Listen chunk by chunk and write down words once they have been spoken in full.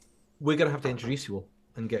We're going to have to introduce you all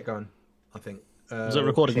and get going, I think. Was it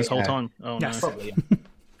recording this whole time? Oh, yes. no. Probably,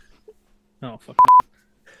 Oh, fuck.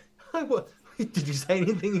 What? Did you say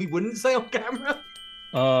anything you wouldn't say on camera?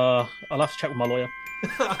 I'll have to check with my lawyer.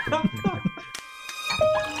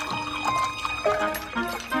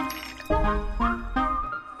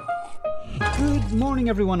 Good morning,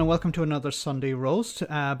 everyone, and welcome to another Sunday Roast.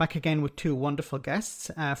 Back again with two wonderful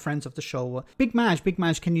guests, friends of the show. Big Maj,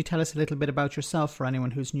 can you tell us a little bit about yourself for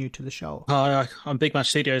anyone who's new to the show? Hi, I'm Big Match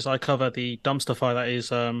Studios. I cover the dumpster fire that is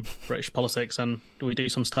British politics, and we do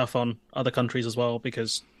some stuff on other countries as well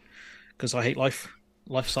because I hate life.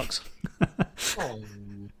 Life sucks. Oh.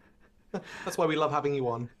 That's why we love having you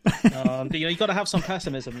on. You got to have some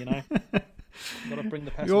pessimism, you know. You got to bring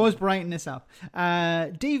the pessimism. You always brighten this up.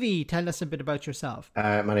 Davey, tell us a bit about yourself.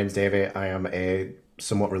 My name's Davey. I am a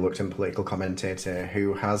somewhat reluctant political commentator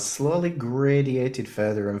who has slowly gradiated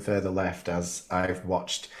further and further left as I've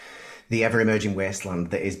watched the ever-emerging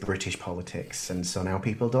wasteland that is British politics. And so now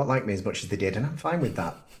people don't like me as much as they did, and I'm fine with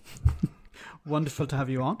that. Wonderful to have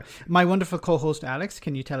you on. My wonderful co-host Alex,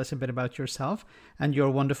 can you tell us a bit about yourself and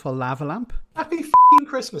your wonderful lava lamp? Happy f***ing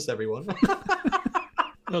Christmas, everyone.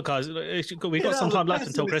 Look, guys, we've got some time left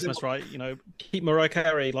until Christmas, right? You know, keep Mariah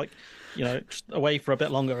Carey, just away for a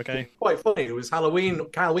bit longer, okay? Quite funny. It was Halloween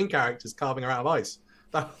characters carving her out of ice.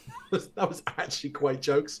 That was actually quite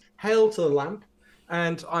jokes. Hail to the lamp.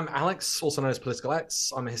 And I'm Alex, also known as Political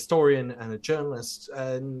X. I'm a historian and a journalist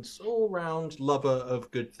and all-round lover of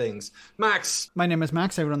good things. Max. My name is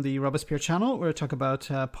Max. I run the Robespierre channel. We'll talk about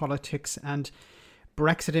politics and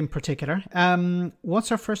Brexit in particular.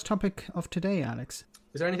 What's our first topic of today, Alex?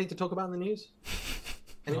 Is there anything to talk about in the news?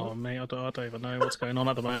 Anyone? Oh, mate, I don't even know what's going on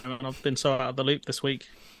at the moment. I've been so out of the loop this week.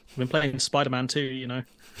 I've been playing Spider-Man 2, you know.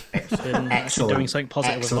 Been Excellent. Doing something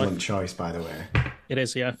positive with Excellent life. choice, by the way. It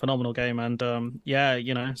is, yeah, phenomenal game. And,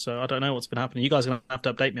 so I don't know what's been happening. You guys are going to have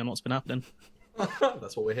to update me on what's been happening.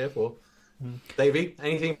 That's what we're here for. Davey,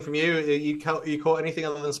 anything from you? You caught anything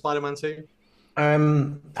other than Spider-Man 2?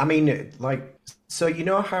 So you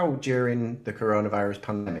know how during the coronavirus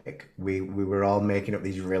pandemic, we were all making up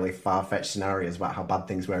these really far-fetched scenarios about how bad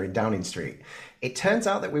things were in Downing Street? It turns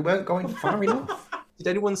out that we weren't going far enough. Did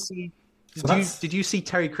anyone see... Did you see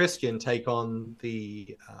Terry Christian take on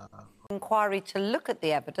the... inquiry to look at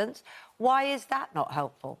the evidence? Why is that not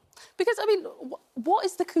helpful? Because, what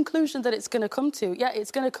is the conclusion that it's going to come to? Yeah,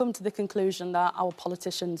 it's going to come to the conclusion that our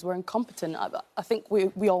politicians were incompetent. I think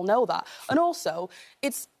we all know that. And also,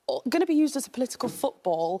 it's going to be used as a political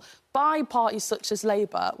football by parties such as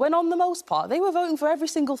Labour, when, on the most part, they were voting for every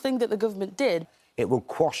single thing that the government did. It will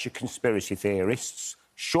quash your conspiracy theorists,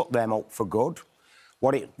 shut them up for good.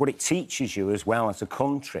 What it teaches you as well as a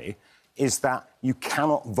country is that you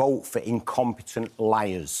cannot vote for incompetent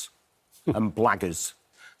liars and blaggers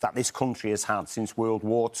that this country has had since World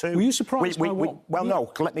War II. Were you surprised by what?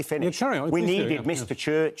 No, let me finish. Yeah, carry on, we please do, needed yeah. Mr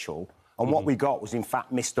Churchill, and what we got was, in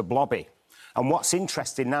fact, Mr Blobby. And what's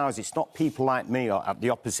interesting now is it's not people like me or at the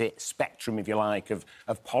opposite spectrum, if you like, of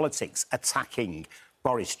politics attacking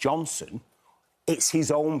Boris Johnson. It's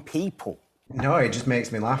his own people. No, it just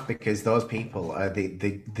makes me laugh because those people are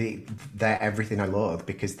they're everything I loathe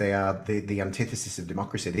because they are the antithesis of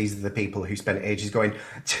democracy. These are the people who spent ages going,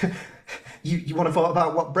 you want to vote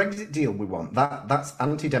about what Brexit deal we want? That's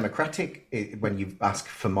anti-democratic when you ask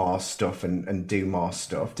for more stuff and do more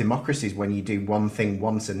stuff. Democracy is when you do one thing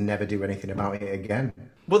once and never do anything about it again.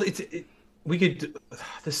 Well,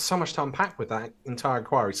 there's so much to unpack with that entire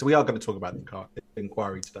inquiry. So we are going to talk about the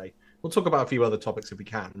inquiry today. We'll talk about a few other topics if we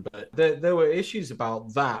can, but there were issues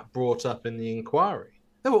about that brought up in the inquiry.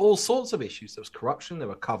 There were all sorts of issues. There was corruption, there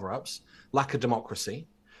were cover-ups, lack of democracy.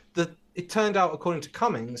 It turned out, according to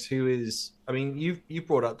Cummings, who is, you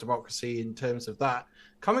brought up democracy in terms of that.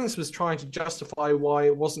 Cummings was trying to justify why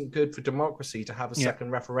it wasn't good for democracy to have a second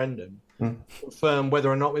referendum to confirm whether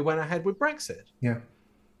or not we went ahead with Brexit. Yeah.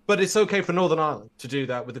 But it's okay for Northern Ireland to do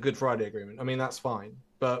that with the Good Friday Agreement. That's fine.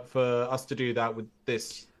 But for us to do that with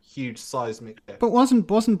this huge seismic shift. But wasn't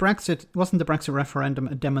the Brexit referendum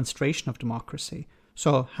a demonstration of democracy?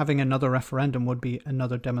 So having another referendum would be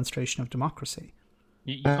another demonstration of democracy.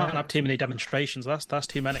 You can't have too many demonstrations. That's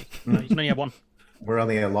too many. You can only have one. We're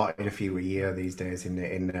only allotted a few a year these days in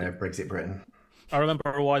Brexit Britain. I remember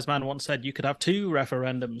a wise man once said you could have 2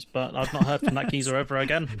 referendums, but I've not heard from that geezer ever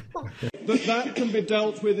again. That can be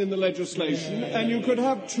dealt with in the legislation, and you could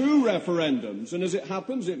have 2 referendums, and as it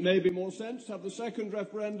happens, it may be more sense to have the second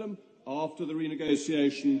referendum after the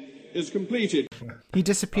renegotiation is completed. He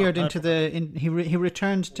disappeared he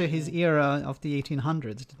returned to his era of the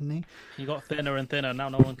 1800s, didn't he? He got thinner and thinner, now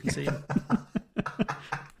no one can see him.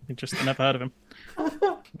 I just never heard of him.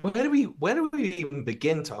 where do we even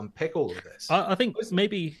begin to unpick all of this? I think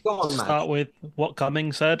maybe Go on, start Madge. with what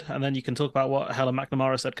Cummings said, and then you can talk about what Helen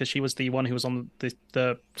McNamara said, because she was the one who was on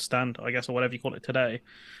the stand, I guess, or whatever you call it today.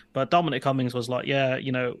 But Dominic Cummings was like, yeah,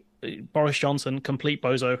 Boris Johnson, complete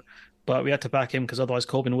bozo, but we had to back him because otherwise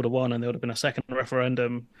Corbyn would have won and there would have been a second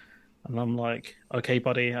referendum. And I'm like, okay,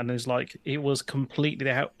 buddy. And it's like, it was completely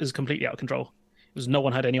out of control. It was, no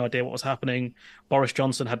one had any idea what was happening. Boris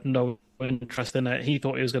Johnson had no interest in it. He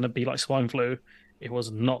thought it was going to be like swine flu. It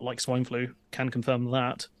was not like swine flu. Can confirm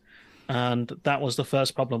that. And that was the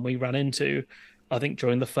first problem we ran into. I think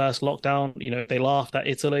during the first lockdown, they laughed at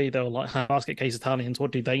Italy. They were like, basket case Italians,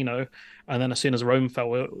 what do they know? And then as soon as Rome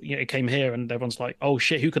fell, it came here and everyone's like, oh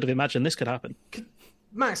shit, who could have imagined this could happen?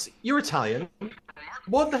 Max, you're Italian.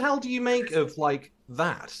 What the hell do you make of like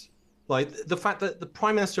that? Like the fact that the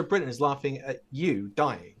Prime Minister of Britain is laughing at you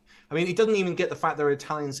dying. I mean, he doesn't even get the fact there are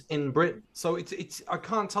Italians in Britain. So it's I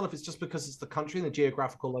can't tell if it's just because it's the country and the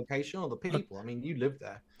geographical location or the people. I mean, you live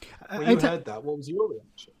there. When you heard that, what was your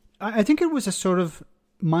reaction? I think it was a sort of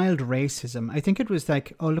mild racism. I think it was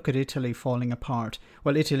like, oh, look at Italy falling apart.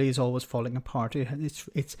 Well, Italy is always falling apart.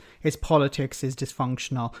 Its politics is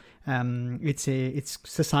dysfunctional. Its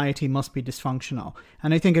society must be dysfunctional.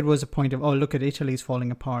 And I think it was a point of, oh, look at Italy's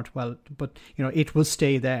falling apart. Well, but it will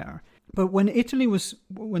stay there. But when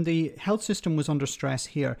the health system was under stress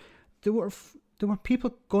here, there were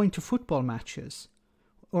people going to football matches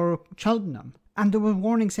or Cheltenham, and there were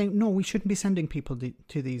warnings saying, no, we shouldn't be sending people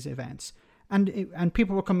to these events. And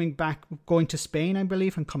people were coming back, going to Spain, I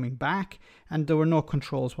believe, and coming back, and there were no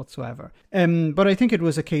controls whatsoever. But I think it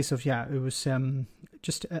was a case of, it was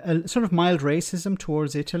just a sort of mild racism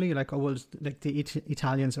towards Italy, like, oh, well, like the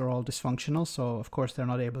Italians are all dysfunctional, so of course they're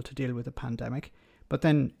not able to deal with the pandemic. But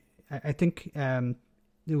then I think there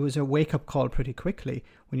was a wake-up call pretty quickly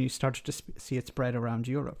when you started to see it spread around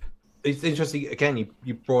Europe. It's interesting, again,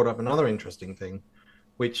 you brought up another interesting thing,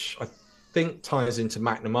 which I think ties into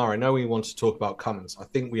McNamara. I know we want to talk about Cummings. I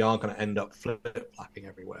think we are going to end up flip-flapping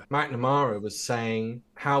everywhere. McNamara was saying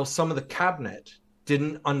how some of the cabinet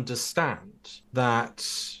didn't understand that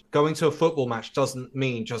going to a football match doesn't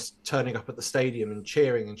mean just turning up at the stadium and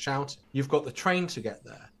cheering and shouting. You've got the train to get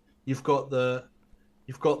there. You've got the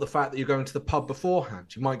fact that you're going to the pub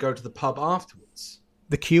beforehand. You might go to the pub afterwards.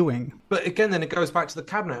 The queuing. But again, then it goes back to the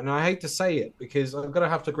cabinet. And I hate to say it because I'm going to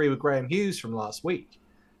have to agree with Graham Hughes from last week,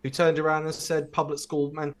 who turned around and said public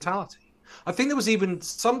school mentality. I think there was even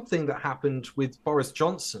something that happened with Boris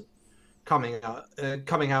Johnson coming out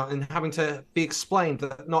and having to be explained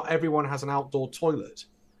that not everyone has an outdoor toilet,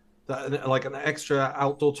 like an extra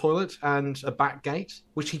outdoor toilet and a back gate,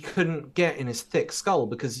 which he couldn't get in his thick skull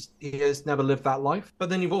because he has never lived that life. But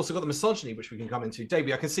then you've also got the misogyny, which we can come into.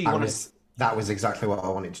 Davey, I can see you want to... That was exactly what I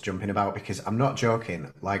wanted to jump in about, because I'm not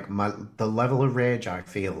joking. Like the level of rage I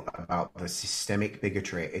feel about the systemic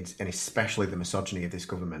bigotry, and especially the misogyny of this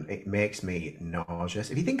government, it makes me nauseous.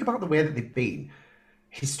 If you think about the way that they've been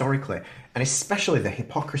historically, and especially the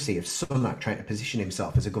hypocrisy of Sunak trying to position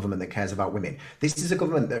himself as a government that cares about women. This is a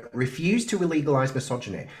government that refused to illegalise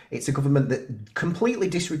misogyny. It's a government that completely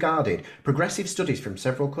disregarded progressive studies from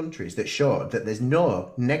several countries that showed that there's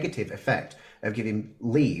no negative effect of giving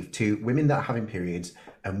leave to women that are having periods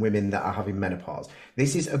and women that are having menopause.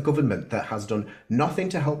 This is a government that has done nothing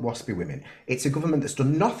to help WASPy women. It's a government that's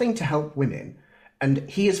done nothing to help women. And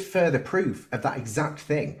he is further proof of that exact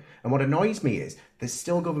thing. And what annoys me is there's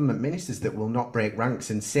still government ministers that will not break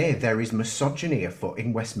ranks and say there is misogyny afoot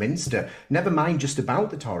in Westminster. Never mind just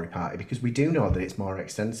about the Tory party, because we do know that it's more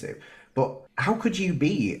extensive. But how could you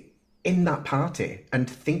be in that party and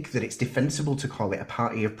think that it's defensible to call it a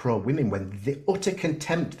party of pro-women when the utter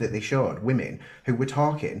contempt that they showed women who were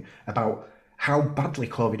talking about how badly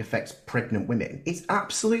COVID affects pregnant women? It's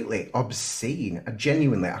absolutely obscene.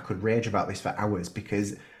 I could rage about this for hours,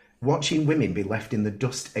 because watching women be left in the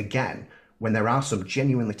dust again when there are some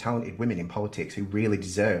genuinely talented women in politics who really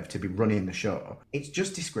deserve to be running the show, it's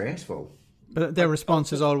just disgraceful. But their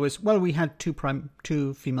response is always, well, we had two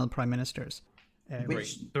female prime ministers. Three,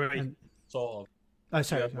 sort of. Oh,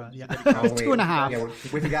 sorry. Yeah. 2.5. Yeah,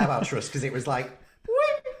 we forgot about Truss because it was like,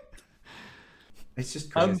 it's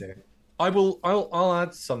just crazy. I'll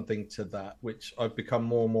add something to that, which I've become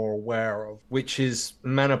more and more aware of, which is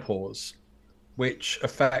menopause, which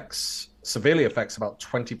severely affects about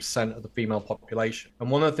 20% of the female population.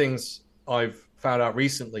 And one of the things I've found out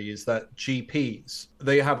recently is that GPs,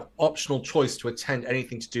 they have optional choice to attend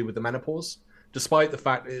anything to do with the menopause, despite the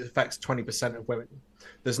fact it affects 20% of women.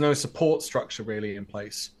 There's no support structure really in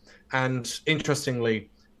place. And interestingly,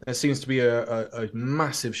 there seems to be a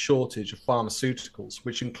massive shortage of pharmaceuticals,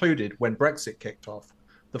 which included, when Brexit kicked off,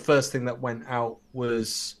 the first thing that went out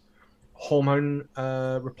was hormone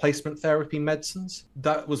replacement therapy medicines.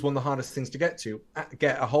 That was one of the hardest things to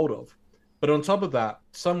get a hold of. But on top of that,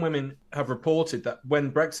 some women have reported that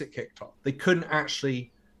when Brexit kicked off, they couldn't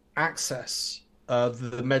actually access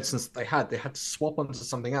the medicines that they had. They had to swap onto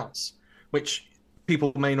something else, which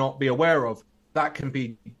people may not be aware of. That can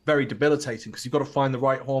be very debilitating because you've got to find the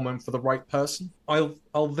right hormone for the right person.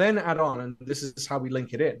 I'll then add on, and this is how we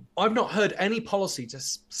link it in. I've not heard any policy to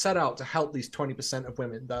set out to help these 20% of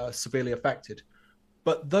women that are severely affected.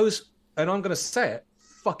 But those, and I'm going to say it,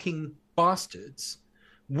 fucking bastards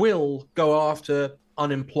will go after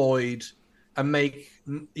unemployed and make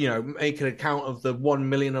an account of the 1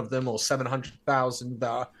 million of them or 700,000 that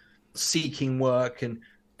are seeking work and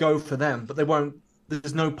go for them. But they won't.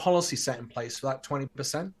 There's no policy set in place for that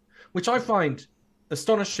 20%, which I find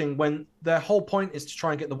astonishing when their whole point is to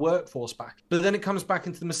try and get the workforce back. But then it comes back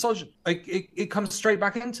into the misogyny. It comes straight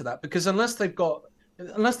back into that, because unless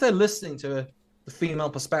they're listening to the female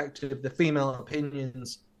perspective, the female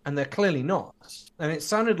opinions, and they're clearly not. And it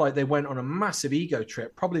sounded like they went on a massive ego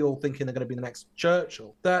trip, probably all thinking they're going to be the next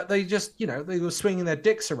Churchill. That they just, they were swinging their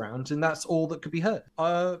dicks around, and that's all that could be heard.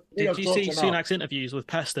 Did you see Sunak's interviews with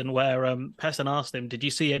Peston, where Peston asked him, "Did you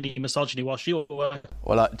see any misogyny whilst you were working?"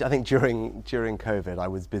 Well, I think during COVID, I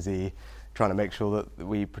was busy trying to make sure that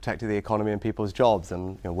we protected the economy and people's jobs,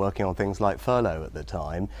 and working on things like furlough at the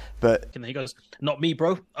time. But and he goes, "Not me,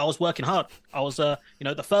 bro. I was working hard. I was, the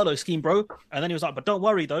furlough scheme, bro." And then he was like, "But don't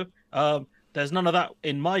worry though. There's none of that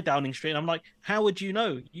in my Downing Street." And I'm like, "How would you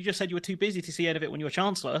know? You just said you were too busy to see any of it when you were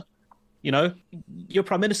Chancellor. You're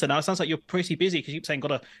Prime Minister now. It sounds like you're pretty busy because you keep saying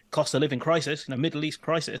got a cost of living crisis, Middle East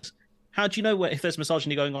crisis. How do you know if there's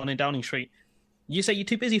misogyny going on in Downing Street? You say you're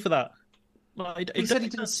too busy for that." He said he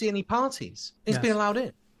didn't see any parties. He's been allowed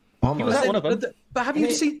in. He was one of them. But have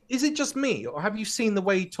you seen? Is it just me, or have you seen the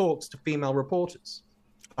way he talks to female reporters?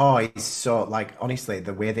 Oh, he's so, honestly,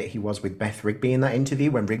 the way that he was with Beth Rigby in that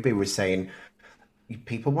interview, when Rigby was saying,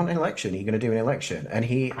 "People want an election. Are you going to do an election?" And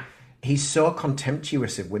he's so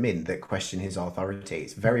contemptuous of women that question his authority.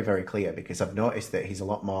 It's very, very clear, because I've noticed that he's a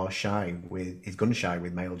lot more he's gun shy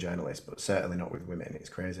with male journalists, but certainly not with women. It's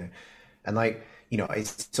crazy. And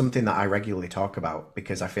it's something that I regularly talk about,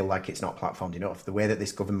 because I feel like it's not platformed enough. The way that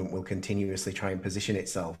this government will continuously try and position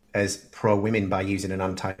itself as pro-women by using an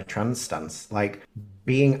anti-trans stance.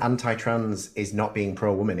 Being anti-trans is not being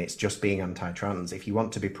pro-woman, it's just being anti-trans. If you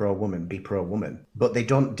want to be pro-woman, be pro-woman. But they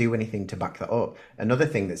don't do anything to back that up. Another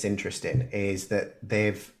thing that's interesting is that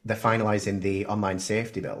they're finalising the online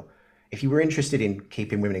safety bill. If you were interested in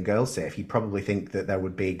keeping women and girls safe, you'd probably think that there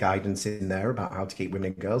would be guidance in there about how to keep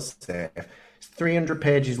women and girls safe. It's 300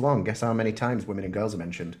 pages long. Guess how many times women and girls are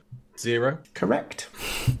mentioned? 0. Correct.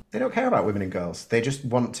 They don't care about women and girls. They just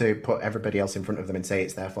want to put everybody else in front of them and say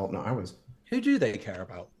it's their fault, not ours. Who do they care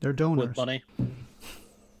about? Their donors. With money.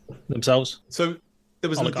 Themselves. So there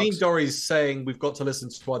was Oligarchs. Nadine Dorries saying we've got to listen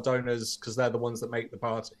to our donors because they're the ones that make the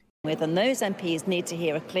party. And those MPs need to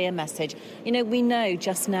hear a clear message. We know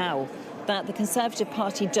just now that the Conservative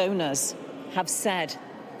Party donors have said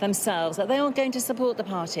themselves that they aren't going to support the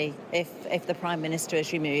party if the Prime Minister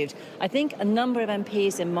is removed. I think a number of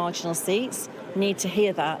MPs in marginal seats need to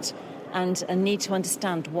hear that and need to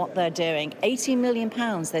understand what they're doing. £80 million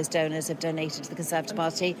those donors have donated to the Conservative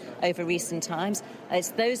Party over recent times. It's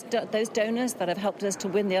those donors that have helped us to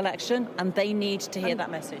win the election, and they need to hear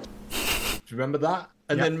that message. Do you remember that?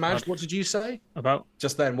 And then, Madge, what did you say? About?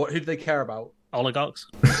 Just then, who do they care about? Oligarchs.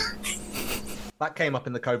 That came up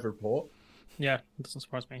in the COVID report. Yeah, it doesn't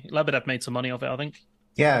surprise me. Lebedev made some money off it, I think.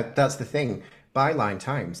 Yeah, that's the thing. Byline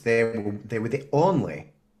Times, they were the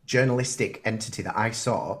only journalistic entity that I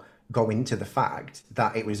saw go into the fact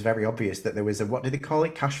that it was very obvious that there was what do they call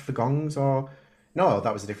it? Cash for gongs? Or no,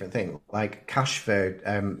 that was a different thing. Cash for,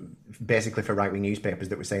 basically for right-wing newspapers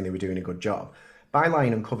that were saying they were doing a good job.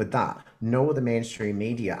 Byline uncovered that. No other mainstream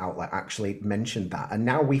media outlet actually mentioned that. And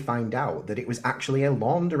now we find out that it was actually a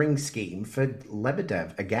laundering scheme for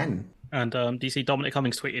Lebedev again. And DC Dominic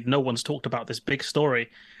Cummings tweeted, "No one's talked about this big story."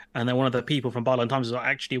 And then one of the people from Byline Times was like,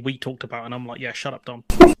 "Actually, we talked about it." And I'm like, "Yeah, shut up, Dom."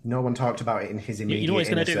 No one talked about it in his immediate You know what he's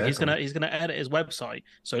going to do? circle. He's going to edit his website.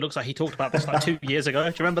 So it looks like he talked about this 2 years ago. Do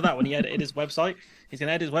you remember that when he edited his website? He's going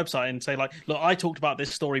to edit his website and say "Look, I talked about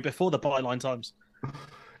this story before the Byline Times."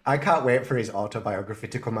 I can't wait for his autobiography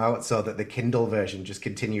to come out so that the Kindle version just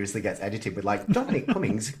continuously gets edited with Dominic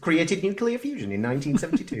Cummings created nuclear fusion in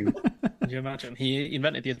 1972. Could you imagine? He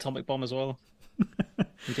invented the atomic bomb as well.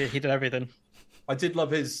 He did everything. I did love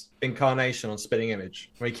his incarnation on Spitting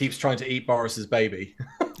Image, where he keeps trying to eat Boris's baby.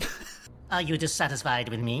 Are you dissatisfied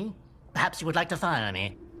with me? Perhaps you would like to fire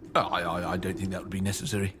me. I don't think that would be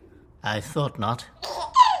necessary. I thought not.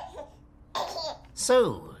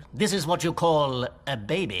 So, this is what you call a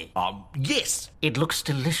baby? Yes. It looks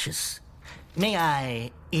delicious. May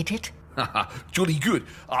I eat it? Jolly good.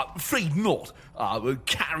 Afraid not.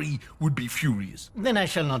 Carrie would be furious. Then I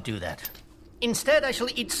shall not do that. Instead, I shall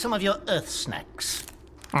eat some of your earth snacks.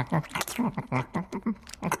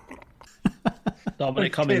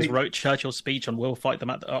 Dominic Cummings wrote Churchill's speech on "We'll fight them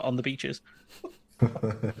on the beaches."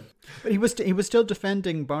 But he was still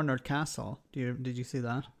defending Barnard Castle. Did you see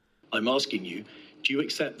that? I'm asking you, do you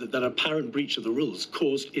accept that that apparent breach of the rules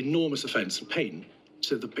caused enormous offence and pain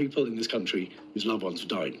to the people in this country whose loved ones have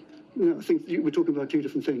died? No, I think we're talking about two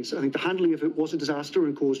different things. I think the handling of it was a disaster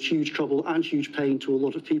and caused huge trouble and huge pain to a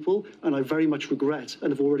lot of people, and I very much regret and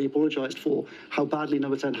have already apologised for how badly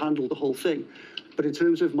Number 10 handled the whole thing. But in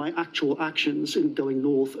terms of my actual actions in going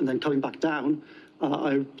north and then coming back down,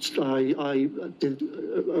 I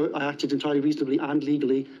acted entirely reasonably and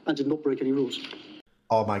legally and did not break any rules.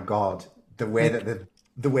 Oh my God, the way that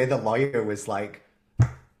the lawyer was like,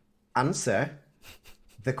 answer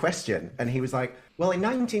the question, and he was like, well, in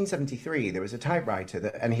 1973 there was a typewriter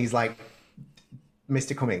and he's like,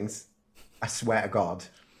 Mr. Cummings, I swear to God,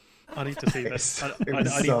 I need to see this. I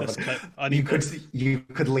need this clip. You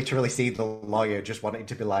could literally see the lawyer just wanting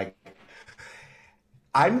to be like,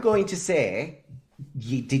 I'm going to say,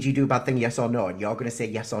 did you do a bad thing, yes or no? And you're going to say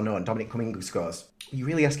yes or no. And Dominic Cummings goes, you're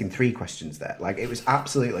really asking 3 questions there. Like, it was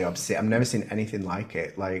absolutely opposite. I've never seen anything like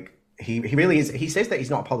it. Like, he really is. He says that he's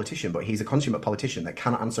not a politician, but he's a consummate politician that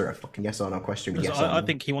cannot answer a fucking yes or no question with yes or no. I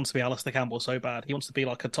think he wants to be Alistair Campbell so bad. He wants to be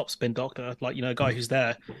like a top spin doctor, like, a guy who's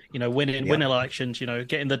there, win elections,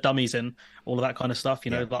 getting the dummies in, all of that kind of stuff.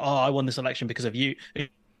 Like, I won this election because of you.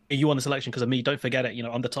 You won this election because of me. Don't forget it.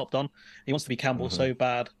 I'm the top don. He wants to be Campbell so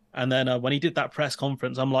bad. And then when he did that press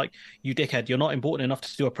conference, I'm like, you dickhead, you're not important enough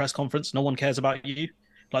to do a press conference. No one cares about you.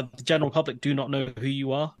 Like, the general public do not know who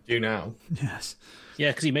you are. Do now. Yes. Yeah,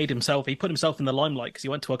 because he put himself in the limelight because he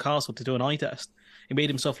went to a castle to do an eye test. He made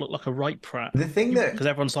himself look like a right prat. The thing that... Because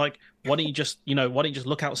everyone's like, why don't you just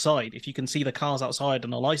look outside? If you can see the cars outside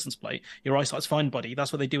and a license plate, your eyesight's fine, buddy.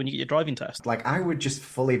 That's what they do when you get your driving test. Like, I would just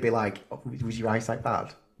fully be like, was your eyesight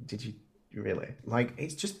bad? Did you really? Like,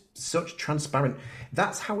 it's just such transparent...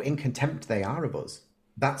 That's how in contempt they are of us.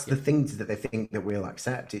 That's the things that they think that we'll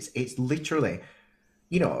accept. It's literally...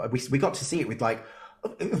 we got to see it with, like,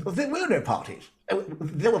 there were no parties.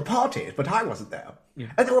 There were parties, but I wasn't there. Yeah.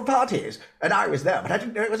 And there were parties, and I was there, but I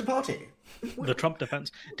didn't know it was a party. The Trump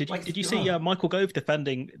defense. Did you see Michael Gove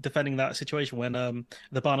defending that situation when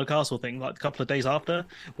the Barnard Castle thing, like a couple of days after,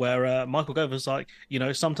 where Michael Gove was like,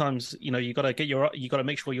 sometimes you got to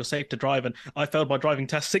make sure you're safe to drive, and I failed my driving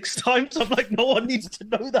test 6 times. I'm like, no one needs to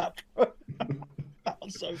know that, bro. That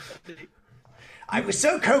was so funny. I was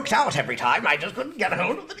so coked out every time, I just couldn't get a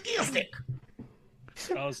hold of the gear stick.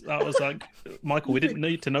 That was like, Michael, we didn't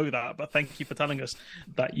need to know that, but thank you for telling us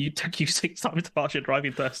that you took you 6 times to pass your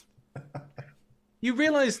driving test. You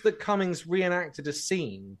realise that Cummings reenacted a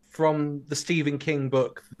scene from the Stephen King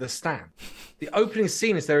book, The Stand. The opening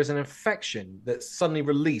scene is there is an infection that's suddenly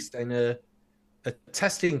released in a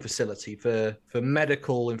testing facility for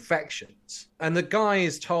medical infections. And the guy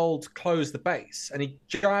is told to close the base. And he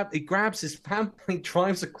grabs his family,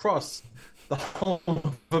 drives across the whole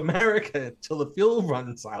of America till the fuel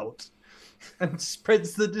runs out and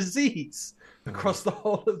spreads the disease across the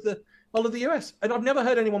whole of the US. And I've never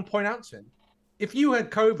heard anyone point out to him, if you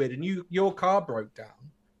had COVID and your car broke down,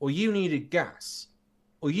 or you needed gas,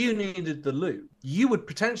 or you needed the lube, you would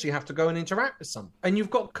potentially have to go and interact with someone, and you've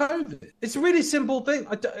got COVID. It's a really simple thing.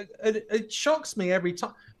 It shocks me every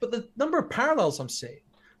time. But the number of parallels I'm seeing,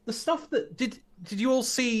 the stuff that did you all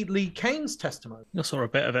see Lee Kane's testimony? I saw a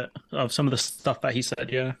bit of it, of some of the stuff that he said.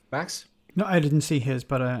 Yeah, Max. No, I didn't see his,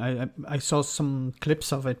 but I saw some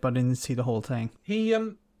clips of it, but I didn't see the whole thing. He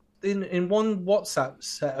in one WhatsApp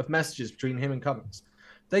set of messages between him and Cummings,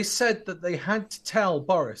 they said that they had to tell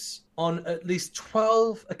Boris on at least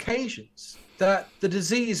 12 occasions that the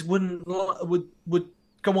disease would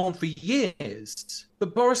go on for years.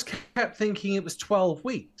 But Boris kept thinking it was 12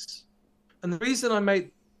 weeks. And the reason I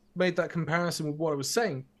made that comparison with what I was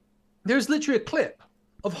saying, there's literally a clip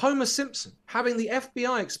of Homer Simpson having the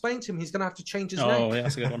FBI explain to him he's going to have to change his name. Oh, yeah,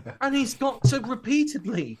 that's a good one. And he's got to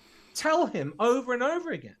repeatedly tell him over and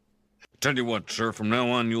over again. Tell you what, sir, from now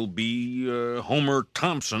on you'll be Homer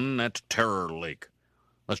Thompson at Terror Lake.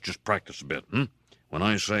 Let's just practice a bit, When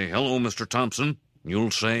I say, hello, Mr. Thompson,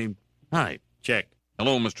 you'll say, hi, check.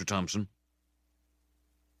 Hello, Mr. Thompson.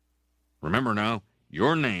 Remember now,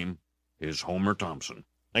 your name is Homer Thompson.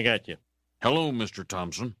 I got you. Hello, Mr.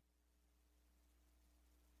 Thompson.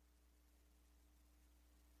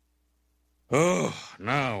 Oh,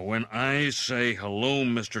 now, when I say hello,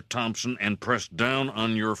 Mr. Thompson, and press down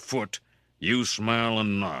on your foot, you smile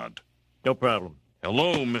and nod. No problem.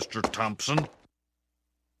 Hello, Mr. Thompson.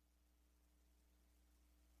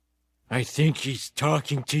 I think he's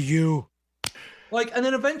talking to you. Like, and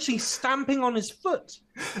then eventually stamping on his foot.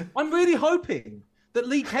 I'm really hoping that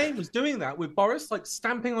Lee Kane was doing that with Boris, like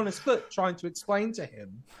stamping on his foot, trying to explain to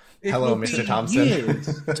him. Hello, Mr. Thompson.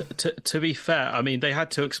 To be fair, I mean, they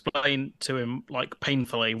had to explain to him, like,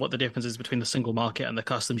 painfully what the difference is between the single market and the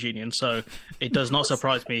customs union. So it does not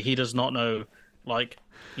surprise me. He does not know, like,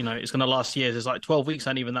 you know, it's going to last years. It's like 12 weeks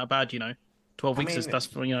ain't even that bad, you know. 12 weeks is,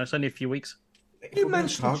 that's, you know, it's only a few weeks. You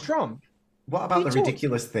mentioned Trump. What about the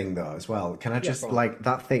ridiculous thing though as well? Can I just like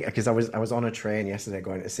that thing? Because I was on a train yesterday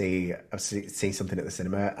going to see something at the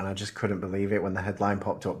cinema, and I just couldn't believe it when the headline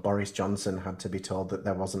popped up. Boris Johnson had to be told that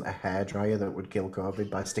there wasn't a hairdryer that would kill COVID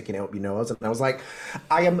by sticking it up your nose, and I was like,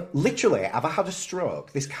 I am literally, have I had a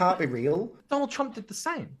stroke? This can't be real. Donald Trump did the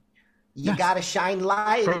same. You gotta shine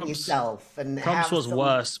light on yourself. And Trump's was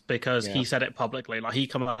worse because he said it publicly. Like, he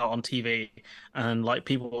come out on TV and, like,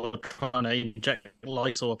 people were trying to inject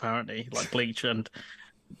Lysol, apparently, like bleach, and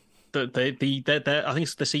I think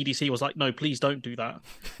the CDC was like, no, please don't do that.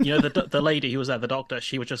 You know, the lady who was there, the doctor,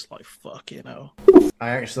 she was just like, fuck, you know. I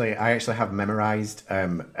actually have memorized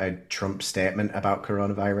a Trump statement about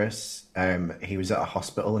coronavirus. He was at a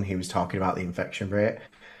hospital and he was talking about the infection rate.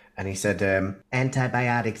 And he said,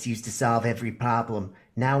 antibiotics used to solve every problem.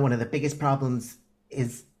 Now one of the biggest problems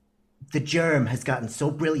is the germ has gotten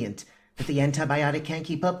so brilliant that the antibiotic can't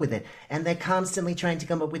keep up with it. And they're constantly trying to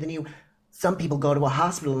come up with a new... Some people go to a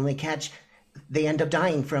hospital and they end up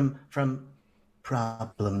dying from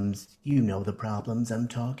problems. You know the problems I'm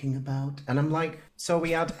talking about. And I'm like, so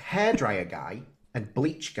we had hairdryer guy and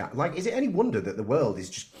bleach guy. Like, is it any wonder that the world is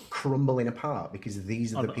just crumbling apart because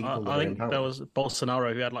these are the people that are in power? I think there was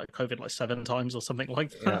Bolsonaro who had like COVID like 7 times or something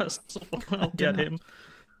like that. So I'll get him.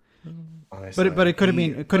 Honestly. But it could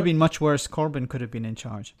have been much worse. Corbyn could have been in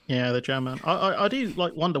charge. Yeah, the German. I do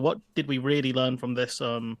like wonder, what did we really learn from this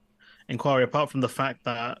inquiry, apart from the fact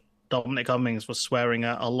that Dominic Cummings was swearing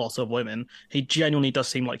at a lot of women. He genuinely does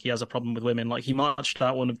seem like he has a problem with women. Like, he marched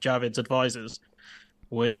out one of Javid's advisors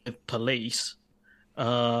with police.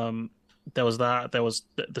 There was that. There was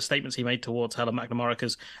the statements he made towards Helen McNamara,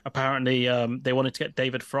 because apparently they wanted to get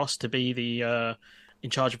David Frost to be the in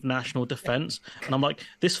charge of national defense. And I'm like,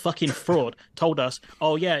 this fucking fraud told us,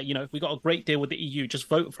 oh yeah, you know, we got a great deal with the EU, just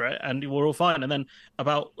vote for it and we're all fine. And then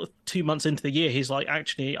about 2 months into the year, he's like,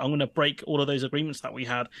 actually, I'm going to break all of those agreements that we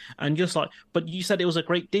had. And just like, but you said it was a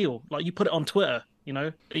great deal. Like, you put it on Twitter, you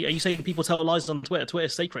know? Are you saying people tell lies on Twitter? Twitter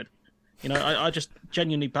is sacred. You know, I just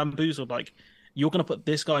genuinely bamboozled, like, you're going to put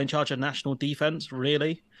this guy in charge of national defense,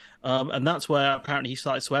 really? And that's where apparently he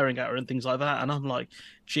started swearing at her and things like that. And I'm like,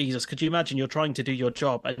 Jesus, could you imagine you're trying to do your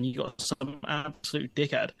job and you got some absolute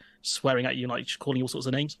dickhead swearing at you, like calling you all sorts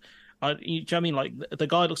of names? Do you know what I mean? Like, the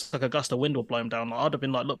guy looks like a gust of wind will blow him down. Like, I'd have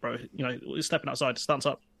been like, look, bro, you know, we're stepping outside, stance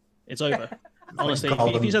up. It's over. Honestly,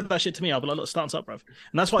 if you said that shit to me, I'd be like, look, stance up, bro. And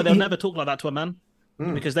that's why they'll never talk like that to a man.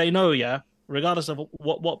 Because they know, yeah, regardless of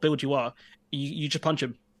what build you are, you just punch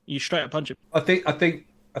him. You straight up punch him. I think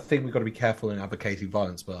we've got to be careful in advocating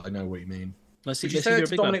violence, but I know what you mean. Would you say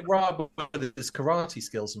it's Dominic Raab with his karate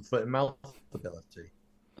skills and foot and mouth ability?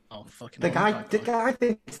 Oh, fucking the guy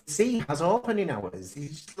thinks C has opening hours.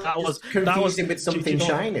 That was confusing with something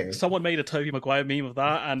shiny. Someone made a Tobey Maguire meme of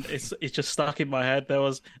that, and it's just stuck in my head. There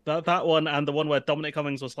was that one, and the one where Dominic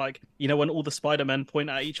Cummings was like, you know, when all the Spider-Men point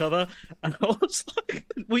at each other, and I was like,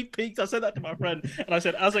 we peaked. I said that to my friend, and I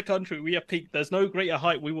said, as a country, we have peaked. There's no greater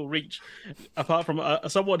height we will reach, apart from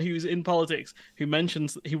someone who's in politics who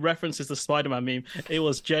references the Spider-Man meme. It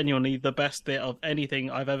was genuinely the best bit of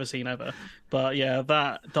anything I've ever seen ever. But yeah,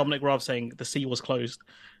 that Dominic Raab saying the sea was closed.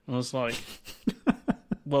 I was like,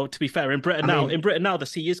 well, to be fair, in Britain now the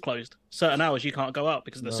sea is closed. Certain hours you can't go out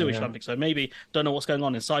because of the sewage dumping. So maybe, don't know what's going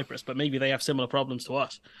on in Cyprus, but maybe they have similar problems to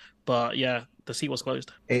us. But yeah, the sea was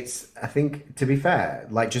closed. I think, to be fair,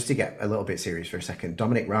 like, just to get a little bit serious for a second,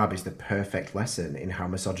 Dominic Raab is the perfect lesson in how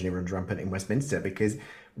misogyny runs rampant in Westminster, because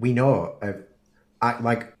we know...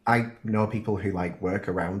 I know people who like work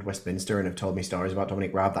around Westminster and have told me stories about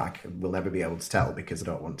Dominic Raab that I will never be able to tell because I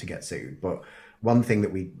don't want to get sued. But one thing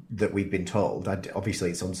that we've been told,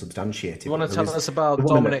 obviously it's unsubstantiated. You want to tell us about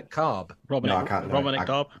Dominic Carb? No, I can't. Dominic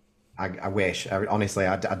Carb. I wish. Honestly,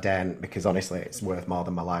 I daren't, because honestly, it's worth more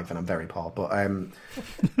than my life, and I'm very poor. But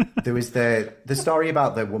there was the story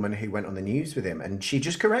about the woman who went on the news with him, and she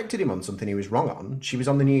just corrected him on something he was wrong on. She was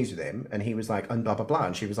on the news with him, and he was like, and blah blah blah,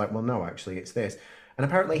 and she was like, well, no, actually, it's this. And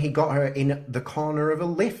apparently he got her in the corner of a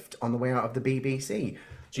lift on the way out of the BBC.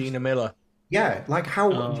 Gina Miller. Yeah, like how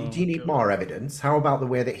do you need more evidence? How about the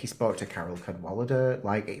way that he spoke to Carol Cadwallader?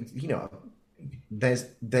 Like, you know, there's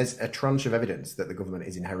a tranche of evidence that the government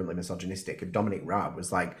is inherently misogynistic. And Dominic Raab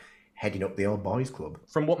was like heading up the old boys club.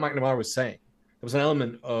 From what McNamara was saying, there was an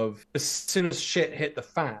element of as soon as shit hit the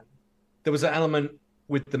fan, there was an element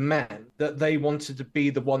with the men that they wanted to be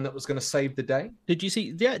the one that was going to save the day. Did you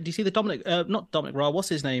see? Yeah, did you see the Dominic? Not Dominic Raab. What's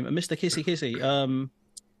his name? Mr. Kissy Kissy.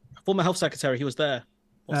 Former health secretary. He was there.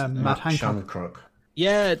 Matt Hancock.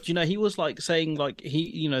 Yeah, do you know he was like saying like he,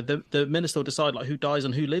 you know, the minister will decide like who dies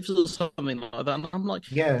and who lives or something like that. And I'm like,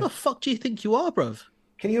 yeah, who the fuck do you think you are, bruv?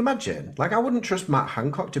 Can you imagine? Like, I wouldn't trust Matt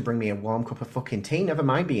Hancock to bring me a warm cup of fucking tea. Never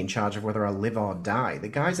mind be in charge of whether I live or die. The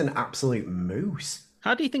guy's an absolute moose.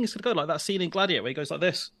 How do you think it's gonna go? Like that scene in Gladiator where he goes like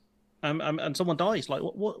this, and someone dies. Like,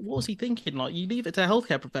 what was he thinking? Like, you leave it to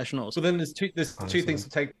healthcare professionals. So then there's two things to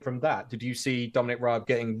take from that. Did you see Dominic Raab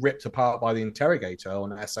getting ripped apart by the interrogator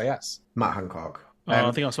on SAS? Matt Hancock. I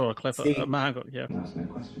think I saw a clip of Matt Hancock. Yeah. That's no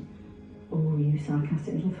question. Oh, you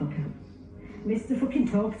sarcastic little fucker. Mr. fucking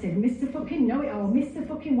talkative, Mr. fucking know-it-all, Mr.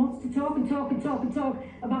 fucking wants to talk and talk and talk and talk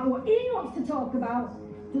about what he wants to talk about,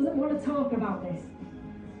 doesn't want to talk about this.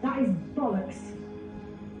 That is bollocks.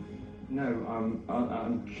 No,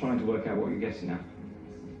 I'm trying to work out what you're getting at.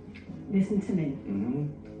 Listen to me.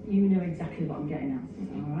 Mm-hmm. You know exactly what I'm getting at,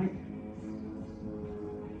 all right?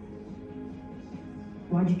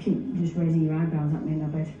 Why do you keep just raising your eyebrows at me in my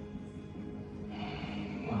bed?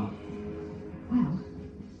 Well?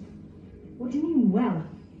 What do you mean, well?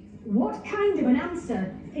 What kind of an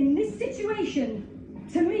answer in this situation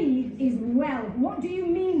to me is well? What do you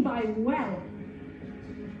mean by well?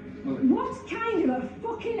 What kind of a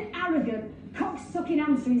fucking arrogant, cock-sucking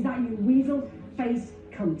answer is that, you weasel-faced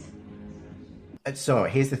cunt? So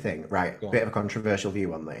here's the thing, right? Bit of a controversial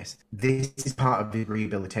view on this. This is part of the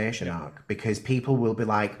rehabilitation arc because people will be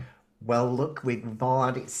like, well, look, we've all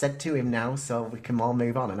had it said to him now, so we can all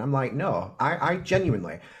move on. And I'm like, no, I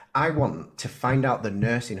genuinely, I want to find out the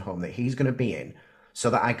nursing home that he's going to be in so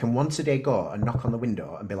that I can once a day go and knock on the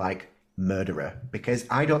window and be like, murderer, because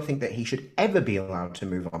I don't think that he should ever be allowed to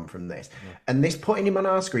move on from this. Yeah. And this putting him on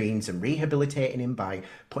our screens and rehabilitating him by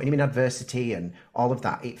putting him in adversity and all of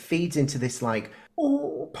that, it feeds into this like,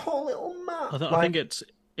 oh, poor little Matt. I think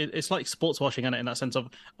it's like sports washing, isn't it, in that sense of,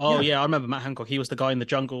 I remember Matt Hancock, he was the guy in the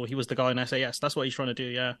jungle, he was the guy in SAS, that's what he's trying to do.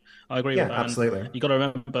 Yeah, I agree with that. Absolutely. And you got to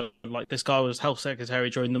remember, like, this guy was health secretary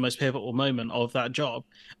during the most pivotal moment of that job.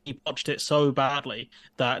 He botched it so badly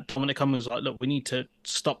that Dominic Cummings was like, look, we need to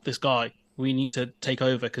stop this guy, we need to take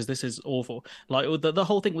over because this is awful. Like the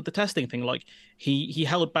whole thing with the testing thing, like he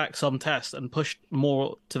held back some tests and pushed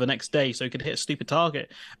more to the next day so he could hit a stupid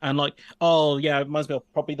target. And like, it reminds me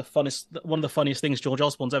of probably one of the funniest things George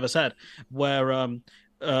Osborne's ever said, where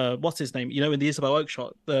what's his name? You know, in the Isabel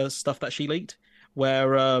Oakeshott, the stuff that she leaked,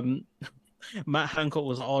 where Matt Hancock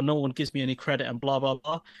was, no one gives me any credit and blah, blah,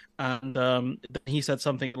 blah. And then he said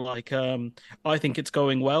something like, I think it's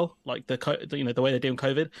going well, like the way they're doing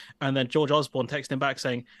COVID. And then George Osborne texted him back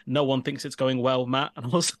saying, no one thinks it's going well, Matt. And I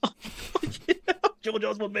was like, George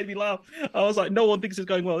Osborne made me laugh. I was like, no one thinks it's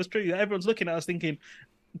going well. It's true. Everyone's looking at us thinking,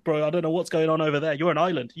 bro, I don't know what's going on over there. You're an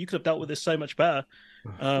island. You could have dealt with this so much better.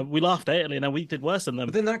 We laughed at Italy and then we did worse than them.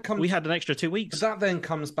 But then we had an extra 2 weeks. But that then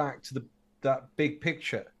comes back to that big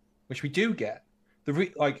picture, which we do get.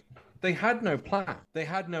 They had no plan. They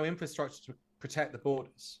had no infrastructure to protect the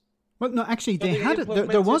borders. Well, no, actually,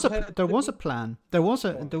 there was a plan. There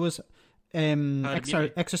was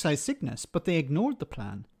exercise sickness, but they ignored the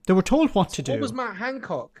plan. They were told what to do. What was Matt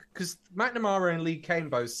Hancock? Because McNamara and Lee Kane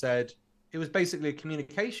both said it was basically a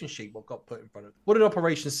communication sheet what got put in front of them. What did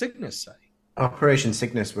Operation Cygnus say? Operation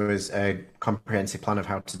Cygnus was a comprehensive plan of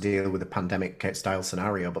how to deal with a pandemic-style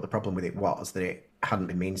scenario, but the problem with it was that it hadn't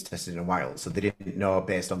been means tested in a while, so they didn't know,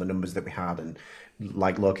 based on the numbers that we had and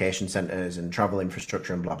like location centres and travel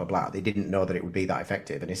infrastructure and blah, blah, blah, they didn't know that it would be that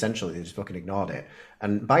effective, and essentially they just fucking ignored it.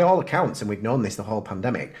 And by all accounts, and we've known this the whole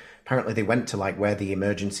pandemic, apparently they went to like where the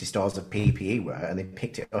emergency stores of PPE were and they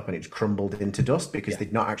picked it up and it crumbled into dust because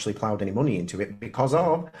they'd not actually ploughed any money into it because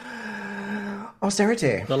of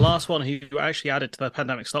austerity. The last one who actually added to the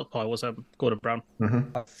pandemic stockpile was Gordon Brown.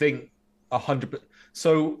 Mm-hmm. I think 100%.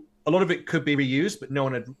 So a lot of it could be reused, but no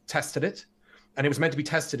one had tested it, and it was meant to be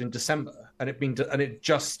tested in December, and it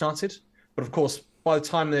just started. But of course, by the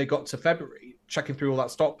time they got to February, checking through all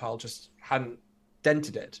that stockpile just hadn't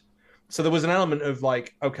dented it. So there was an element of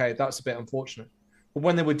like, okay, that's a bit unfortunate. But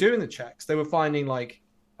when they were doing the checks, they were finding like,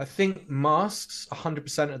 I think masks,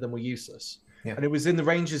 100% of them were useless. Yeah. And it was in the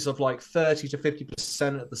ranges of like 30 to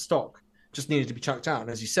 50% of the stock just needed to be chucked out. And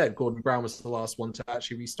as you said, Gordon Brown was the last one to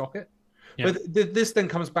actually restock it. Yeah. But this then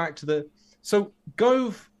comes back to so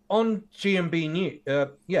Gove on GMB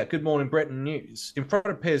News, Good Morning Britain News, in front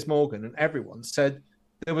of Piers Morgan and everyone said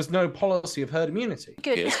there was no policy of herd immunity.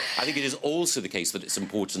 I think it is also the case that it's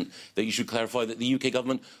important that you should clarify that the UK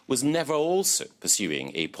government was never also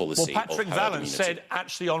pursuing a policy Well, Patrick of herd Vallance immunity. said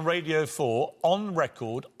actually on Radio 4, on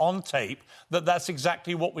record, on tape, that that's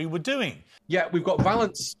exactly what we were doing. Yeah, we've got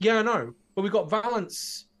Vallance. Yeah, I know. But we've got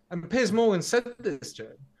Vallance. And Piers Morgan said this,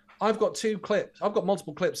 Joe. I've got 2 clips. I've got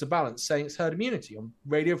multiple clips of Vallance saying it's herd immunity on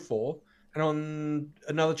Radio 4 and on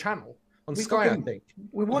another channel, on Sky, I think.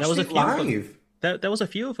 We watched it live. There was a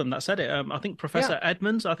few of them that said it. I think Professor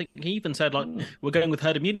Edmonds, I think he even said, like, we're going with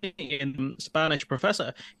herd immunity in Spanish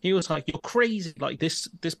Professor. He was like, you're crazy. Like, this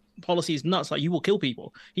policy is nuts. Like, you will kill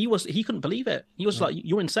people. He couldn't believe it. He was like,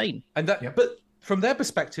 you're insane. And but from their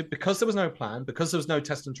perspective, because there was no plan, because there was no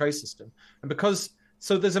test and trace system, and because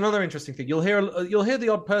so there's another interesting thing. You'll hear the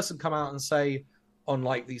odd person come out and say on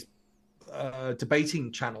like these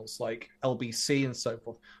debating channels like LBC and so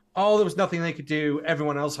forth, oh, there was nothing they could do.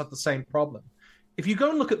 Everyone else had the same problem. If you go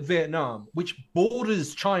and look at Vietnam, which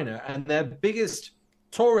borders China, and their biggest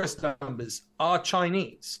tourist numbers are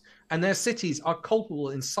Chinese, and their cities are comparable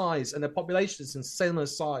in size, and their population is in similar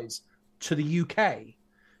size to the UK,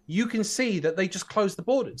 you can see that they just closed the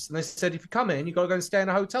borders. And they said, if you come in, you've got to go and stay in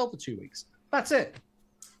a hotel for 2 weeks. That's it.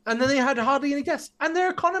 And then they had hardly any guests, and their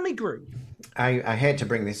economy grew. I hate to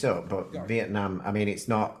bring this up, but Vietnam, I mean, it's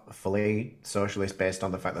not fully socialist based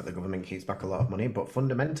on the fact that the government keeps back a lot of money, but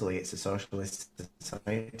fundamentally it's a socialist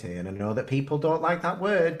society. And I know that people don't like that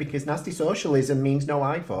word because nasty socialism means no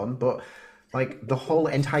iPhone, but like the whole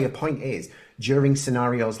entire point is during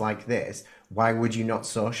scenarios like this, why would you not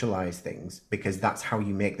socialize things? Because that's how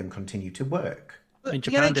you make them continue to work. I mean,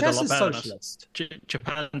 Japan did a lot better than us.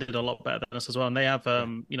 Japan did a lot better than us as well, and they have, a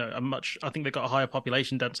much. I think they've got a higher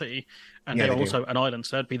population density, and they're also an island,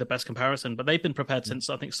 so that'd be the best comparison. But they've been prepared since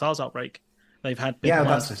I think SARS outbreak. They've had big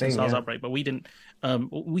plans since SARS outbreak, but we didn't.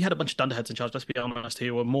 We had a bunch of dunderheads in charge. Let's be honest,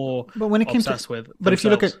 who were more obsessed with. But if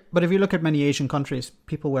you look at many Asian countries,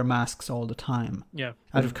 people wear masks all the time. Yeah,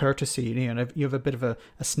 out of courtesy, if you have a bit of a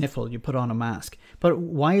sniffle, you put on a mask. But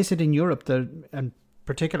why is it in Europe and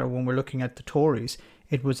particular when we're looking at the Tories,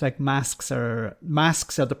 it was like masks are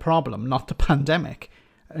the problem, not the pandemic.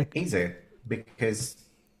 Easy, because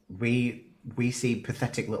we see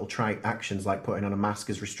pathetic little trite actions like putting on a mask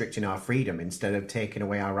as restricting our freedom instead of taking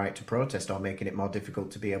away our right to protest or making it more difficult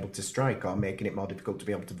to be able to strike or making it more difficult to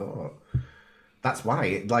be able to vote. That's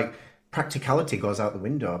why, practicality goes out the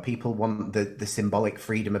window. People want the symbolic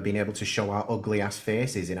freedom of being able to show our ugly ass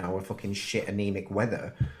faces in our fucking shit anemic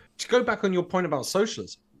weather. To go back on your point about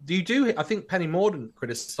socialism, I think Penny Mordaunt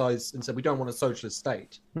criticised and said we don't want a socialist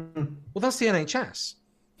state. Well, that's the NHS.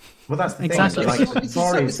 Well, that's the exactly.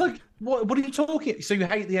 thing. It's like what are you talking? So you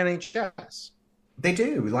hate the NHS? They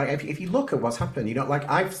do. Like, if you look at what's happened,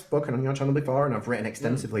 I've spoken on your channel before and I've written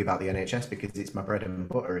extensively about the NHS because it's my bread and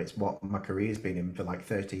butter. It's what my career's been in for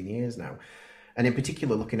 13 years now. And in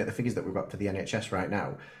particular, looking at the figures that we've got for the NHS right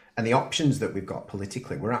now and the options that we've got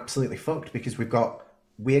politically, we're absolutely fucked because we're going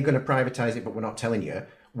to privatise it, but we're not telling you.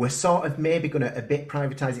 We're sort of maybe going to a bit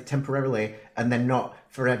privatise it temporarily and then not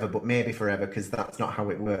forever, but maybe forever because that's not how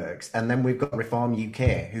it works. And then we've got Reform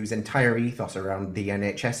UK, whose entire ethos around the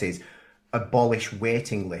NHS is abolish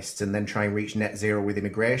waiting lists and then try and reach net zero with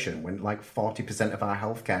immigration when 40% of our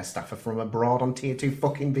healthcare staff are from abroad on tier 2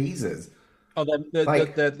 fucking visas. Oh,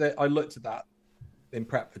 I looked at that in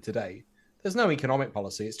prep for today. There's no economic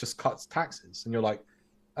policy. It's just cuts taxes. And you're like,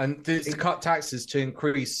 and it's to cut taxes to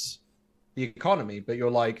increase the economy, but you're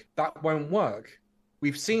like, that won't work.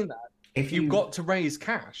 We've seen that. If you've got to raise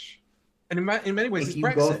cash, and in many ways, if it's you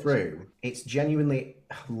Brexit. go through, it's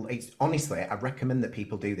honestly, I recommend that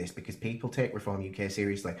people do this because people take Reform UK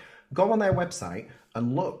seriously. Go on their website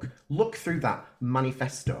and look through that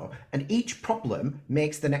manifesto, and each problem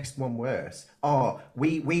makes the next one worse. Oh,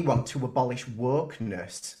 we want to abolish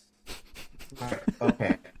wokeness.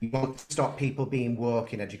 Okay, you want to stop people being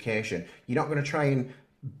woke in education. You're not going to try and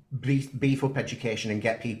beef up education and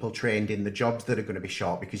get people trained in the jobs that are going to be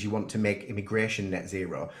short because you want to make immigration net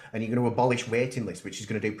zero, and you're going to abolish waiting lists, which is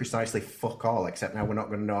going to do precisely fuck all, except now we're not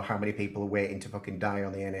going to know how many people are waiting to fucking die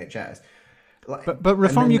on the NHS. But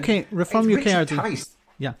Reform UK are Reform UK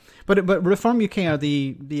are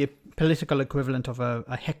the political equivalent of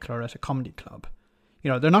a heckler at a comedy club.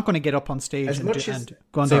 they're not going to get up on stage and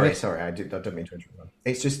go on. Sorry, I don't mean to interrupt.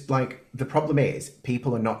 It's just like the problem is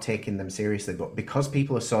people are not taking them seriously, but because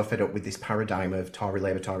people are so fed up with this paradigm of Tory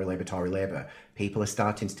Labour, people are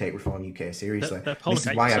starting to take Reform UK seriously. This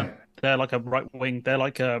is why they're like a right wing. They're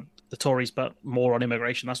like the Tories, but more on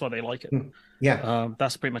immigration. That's why they like it. Yeah,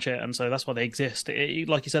 that's pretty much it. And so that's why they exist.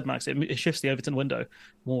 Like you said, Max, it shifts the Overton window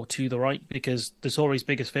more to the right because the Tories'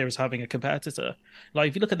 biggest fear is having a competitor. Like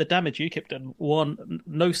if you look at the damage UKIP done,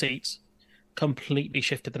 no seats, completely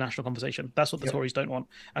shifted the national conversation. That's what the Tories don't want.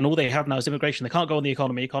 And all they have now is immigration. They can't go on the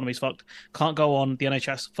economy's fucked. Can't go on the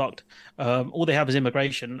NHS, fucked. All they have is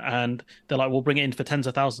immigration, and they're like, we'll bring it in for tens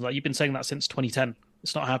of thousands. Like you've been saying that since 2010.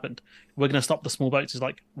 It's not happened. We're going to stop the small boats. It's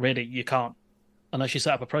like, really, you can't. Unless you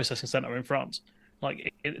set up a processing centre in France.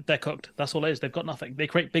 Like, they're cooked. That's all it is. They've got nothing. They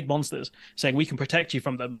create big monsters saying, we can protect you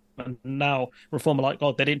from them. And now Reform are like,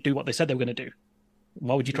 oh, they didn't do what they said they were going to do.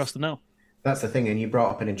 Why would you trust them now? That's the thing. And you brought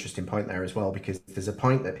up an interesting point there as well, because there's a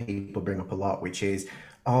point that people bring up a lot, which is,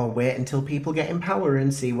 oh, wait until people get in power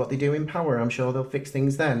and see what they do in power. I'm sure they'll fix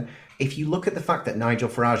things then. If you look at the fact that Nigel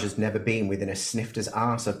Farage has never been within a snifter's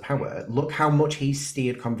arse of power, look how much he's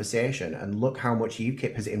steered conversation and look how much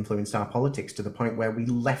UKIP has influenced our politics to the point where we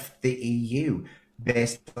left the EU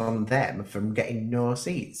based on them from getting no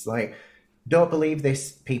seats. Like, don't believe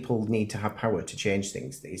this. People need to have power to change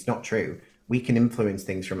things. It's not true. We can influence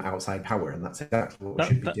things from outside power, and that's exactly what we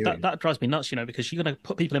should be doing. That drives me nuts, because you're going to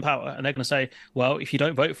put people in power, and they're going to say, well, if you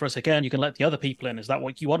don't vote for us again, you can let the other people in. Is that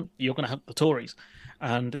what you want? You're going to help the Tories.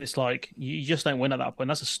 And it's like, you just don't win at that point.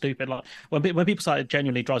 That's a stupid, like, when people say it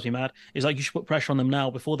genuinely drives me mad, it's like you should put pressure on them now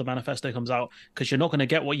before the manifesto comes out, because you're not going to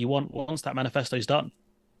get what you want once that manifesto's done.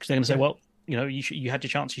 Because they're going to say, well, you had your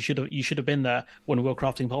chance. You should have been there when we were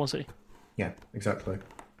crafting policy. Yeah, exactly.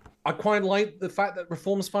 I quite like the fact that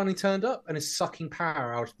Reform's finally turned up and is sucking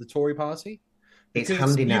power out of the Tory party. It's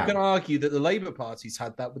handy now. You can argue that the Labour Party's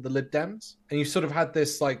had that with the Lib Dems, and you sort of had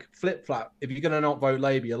this like flip-flap. If you're going to not vote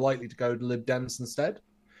Labour, you're likely to go to Lib Dems instead.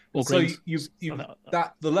 Or so Greens.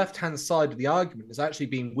 that the left-hand side of the argument has actually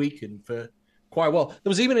been weakened for quite a while.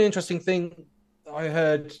 There was even an interesting thing I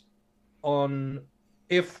heard on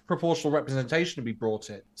if proportional representation had been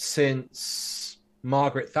brought in since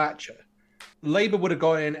Margaret Thatcher. Labour would have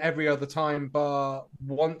gone in every other time, but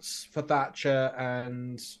once for Thatcher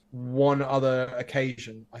and one other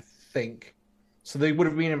occasion, I think. So they would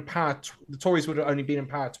have been in power. The Tories would have only been in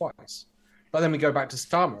power twice. But then we go back to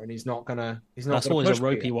Starmer, and he's not gonna. That's always a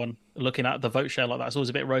ropey one. Looking at the vote share like that, it's always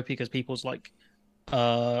a bit ropey because people's like,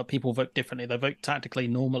 people vote differently. They vote tactically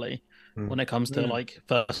normally when it comes to like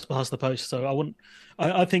first past the post. So I wouldn't.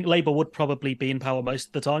 I think Labour would probably be in power most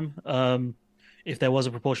of the time. If there was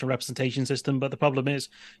a proportional representation system. But the problem is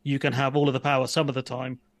you can have all of the power some of the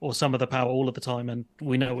time or some of the power all of the time, and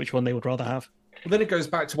we know which one they would rather have. Well, then it goes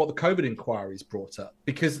back to what the COVID inquiries brought up,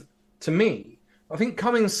 because to me, I think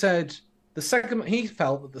Cummings said he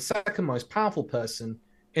felt that the second most powerful person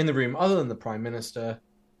in the room, other than the Prime Minister,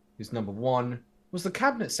 who's number one, was the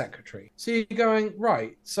Cabinet Secretary. So you're going,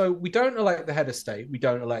 right, so we don't elect the head of state, we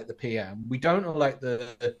don't elect the PM, we don't elect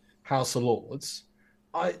the House of Lords.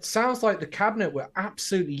 It sounds like the cabinet were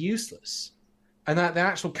absolutely useless, and that the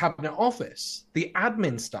actual cabinet office, the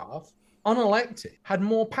admin staff, unelected, had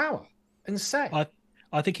more power and say.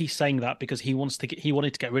 I think he's saying that because he wanted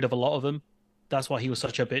to get rid of a lot of them. That's why he was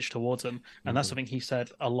such a bitch towards them, and that's something he said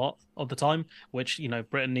a lot of the time. Which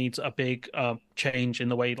Britain needs a big change in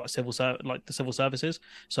the way the civil services.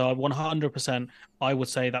 So 100%, I would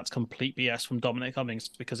say that's complete BS from Dominic Cummings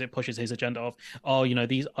because it pushes his agenda of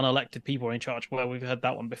these unelected people are in charge. Well, we've heard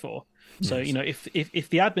that one before. Yes. So if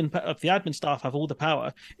the admin staff have all the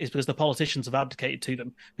power, it's because the politicians have abdicated to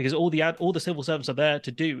them. Because all the civil servants are there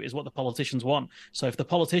to do is what the politicians want. So if the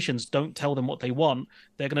politicians don't tell them what they want,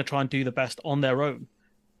 they're going to try and do the best on their own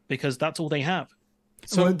because that's all they have.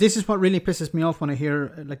 So this is what really pisses me off when I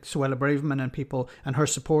hear like Suella Braverman and people and her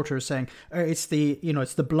supporters saying it's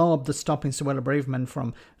the blob that's stopping Suella Braverman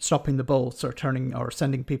from stopping the boats or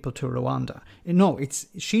sending people to Rwanda. No,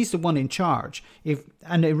 she's the one in charge.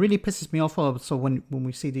 And it really pisses me off also when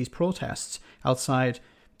we see these protests outside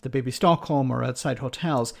the Baby Stockholm or outside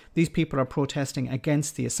hotels, these people are protesting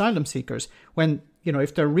against the asylum seekers when,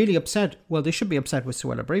 if they're really upset, well, they should be upset with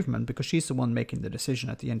Suella Braverman because she's the one making the decision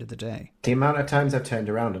at the end of the day. The amount of times I've turned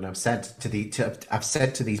around and I've said to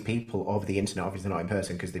these people over the internet, obviously not in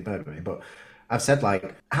person because they murdered me, but I've said,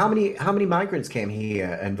 like, how many migrants came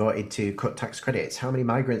here and voted to cut tax credits? How many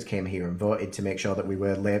migrants came here and voted to make sure that we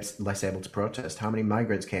were less able to protest? How many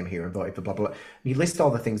migrants came here and voted for blah, blah, blah? You list all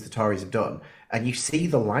the things the Tories have done, and you see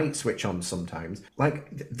the light switch on sometimes.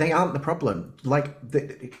 Like, they aren't the problem. Like,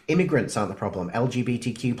 the immigrants aren't the problem.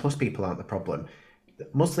 LGBTQ plus people aren't the problem.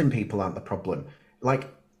 Muslim people aren't the problem. Like,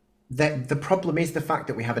 the problem is the fact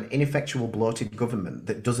that we have an ineffectual, bloated government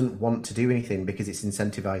that doesn't want to do anything because it's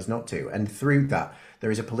incentivized not to. And through that, there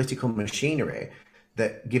is a political machinery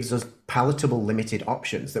that gives us palatable, limited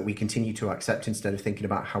options that we continue to accept instead of thinking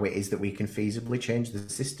about how it is that we can feasibly change the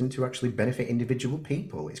system to actually benefit individual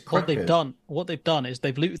people. It's crackers. What they've done is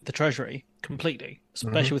they've looted the treasury completely,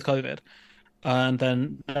 especially with COVID. And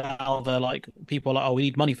then now they're like, people are like, oh, we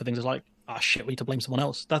need money for things. It's like, ah, shit, we need to blame someone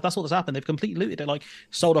else. That's what has happened. They've completely looted it. Like,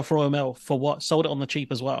 sold off Royal Mail for what? Sold it on the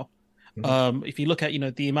cheap as well. If you look at,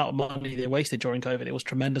 the amount of money they wasted during COVID, it was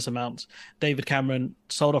tremendous amounts. David Cameron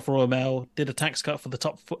sold off Royal Mail, did a tax cut for the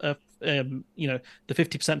top, the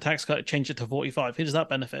 50% tax cut, changed it to 45. Who does that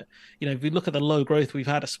benefit? If you look at the low growth we've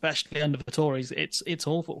had, especially under the Tories, it's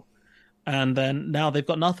awful. And then now they've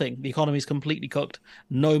got nothing. The economy's completely cooked.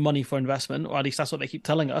 No money for investment, or at least that's what they keep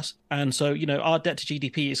telling us. And so, our debt to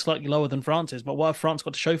GDP is slightly lower than France's. But what have France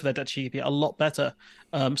got to show for their debt to GDP? A lot better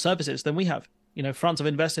services than we have. France have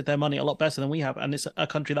invested their money a lot better than we have, and it's a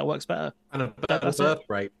country that works better. And a better birth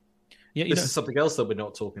rate. Yeah, this is something else that we're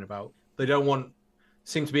not talking about. They don't want.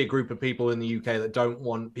 Seem to be a group of people in the UK that don't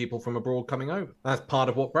want people from abroad coming over. That's part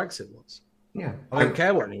of what Brexit was. Yeah, I don't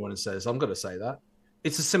care what anyone says. I'm going to say that.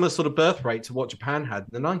 It's a similar sort of birth rate to what Japan had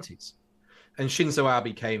in the 90s. And Shinzo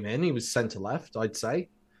Abe came in. He was centre-left, I'd say.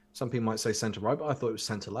 Some people might say centre-right, but I thought it was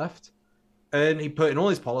centre-left. And he put in all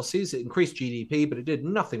his policies. It increased GDP, but it did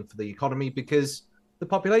nothing for the economy because the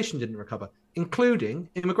population didn't recover, including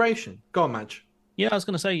immigration. Go on, Madge. Yeah, I was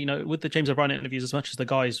going to say, with the James O'Brien interviews, as much as the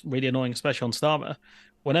guy's really annoying, especially on Starmer,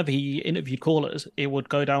 whenever he interviewed callers, it would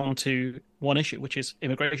go down to one issue, which is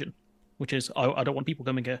immigration. Which is, I don't want people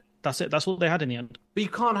coming here. That's it. That's what they had in the end. But you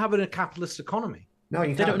can't have a capitalist economy. No,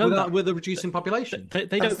 you they don't know that with a reducing population. They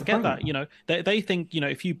don't get that. They think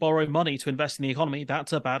if you borrow money to invest in the economy,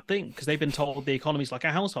 that's a bad thing because they've been told the economy's like a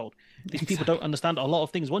household. These people don't understand a lot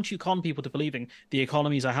of things. Once you con people to believing the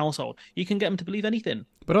economy is a household, you can get them to believe anything.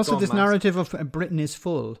 But also this narrative of Britain is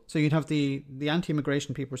full. So you'd have the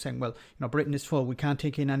anti-immigration people saying, well, Britain is full. We can't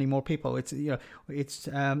take in any more people. It's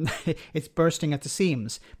it's bursting at the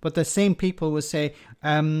seams. But the same people would say.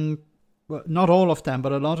 Well, not all of them,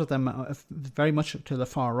 but a lot of them, very much to the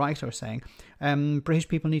far right, are saying British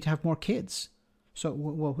people need to have more kids. So,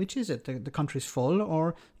 well, which is it? The country's full,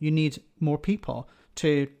 or you need more people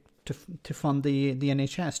to fund the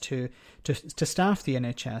NHS, to staff the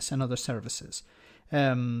NHS and other services?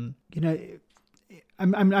 I'm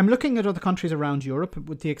looking at other countries around Europe,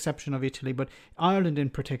 with the exception of Italy, but Ireland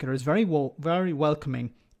in particular is very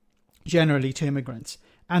welcoming, generally, to immigrants,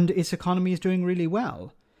 and its economy is doing really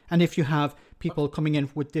well. And if you have people coming in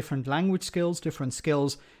with different language skills, different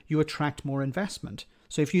skills, you attract more investment.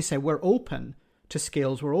 So if you say we're open to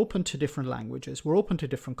skills, we're open to different languages, we're open to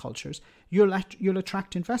different cultures, you'll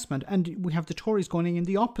attract investment. And we have the Tories going in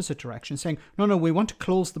the opposite direction, saying, no, we want to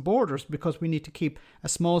close the borders because we need to keep a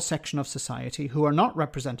small section of society who are not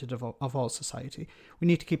representative of all society. We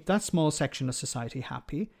need to keep that small section of society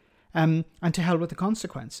happy. And to hell with the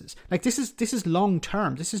consequences. Like this is long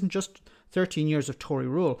term. This isn't just 13 years of Tory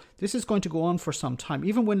rule. This is going to go on for some time.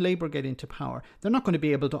 Even when Labour get into power, they're not going to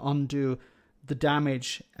be able to undo the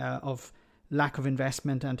damage of lack of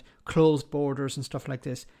investment and closed borders and stuff like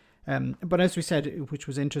this. But as we said, which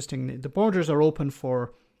was interesting, the borders are open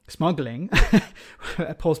for smuggling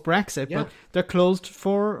post Brexit, but they're closed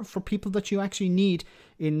for people that you actually need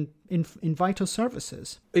in vital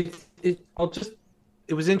services.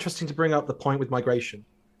 It was interesting to bring up the point with migration,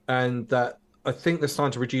 and that I think they're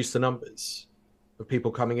starting to reduce the numbers of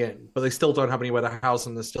people coming in, but they still don't have anywhere to house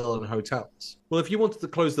them. They're still in hotels. Well, if you wanted to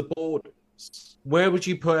close the borders, where would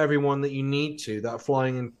you put everyone that you need to that are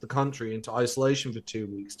flying into the country into isolation for 2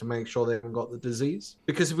 weeks to make sure they haven't got the disease?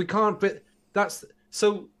 Because if we can't, this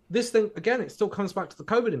thing, again, it still comes back to the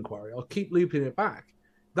COVID inquiry. I'll keep looping it back.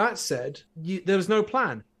 That said, there was no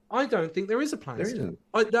plan. I don't think there is a plan. There isn't.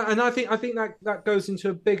 And I think that goes into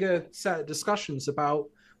a bigger set of discussions about,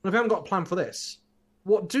 well, if we haven't got a plan for this,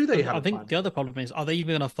 what do they have? I think the other problem is, are they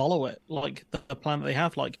even going to follow it? Like the plan that they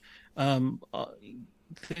have, this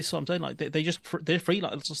is what I'm saying. Like they're free.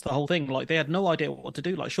 Like it's just the whole thing. Like they had no idea what to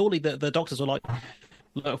do. Like surely the doctors were like,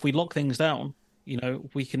 look, if we lock things down,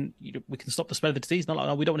 we can stop the spread of the disease. Not like,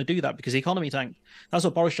 no, we don't want to do that because the economy tanked. That's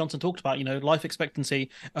what Boris Johnson talked about. Life expectancy.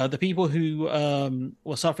 The people who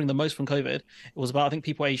were suffering the most from COVID, it was about, I think,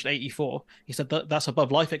 people aged 84. He said that's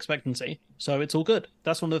above life expectancy, so it's all good.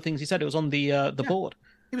 That's one of the things he said. It was on the board.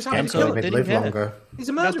 He was having so to live longer. He's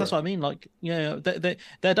a murderer. That's what I mean. Like,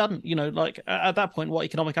 they're done. At that point, what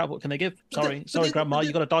economic output can they give? Sorry, Grandma,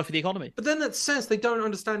 you got to die for the economy. But then that says they don't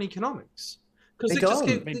understand economics. They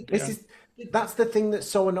don't. That's the thing that's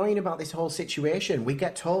so annoying about this whole situation. We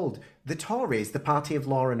get told the Tories, the party of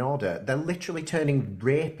law and order, they're literally turning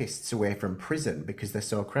rapists away from prison because they're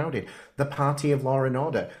so crowded. The party of law and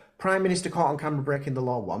order. Prime Minister caught on camera breaking the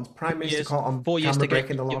law once. Prime Minister caught on camera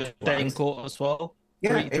breaking the law twice. In court as well.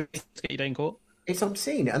 Yeah, to get your day in court. It's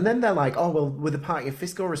obscene. And then they're like, oh, well, we're the party of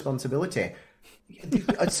fiscal responsibility.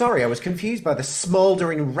 Sorry, I was confused by the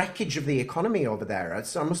smouldering wreckage of the economy over there.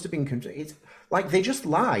 I must have been confused. It's like they just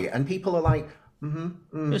lie, and people are like,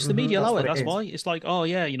 it's the media lower. That's why. It's like, oh,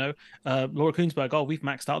 yeah, Laura Kuenssberg, oh, we've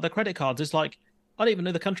maxed out their credit cards. It's like, I didn't even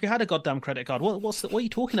know the country had a goddamn credit card. What are you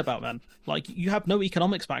talking about, man? Like, you have no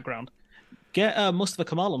economics background. Get Mustafa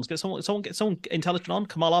Kemal on. Get someone intelligent on.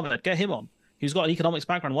 Kamal Ahmed. Get him on. Who's got an economics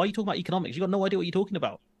background. Why are you talking about economics? You got no idea what you're talking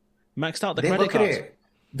about. Maxed out the credit cards.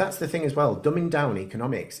 That's the thing as well. Dumbing down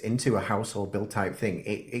economics into a household bill type thing,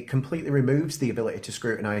 it completely removes the ability to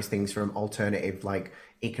scrutinise things from alternative,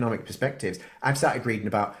 economic perspectives. I've started reading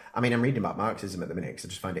about, I'm reading about Marxism at the minute because I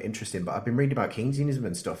just find it interesting, but I've been reading about Keynesianism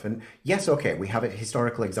and stuff. And yes, okay, we have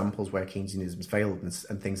historical examples where Keynesianism's failed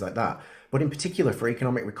and things like that. But in particular for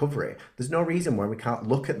economic recovery, there's no reason why we can't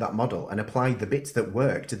look at that model and apply the bits that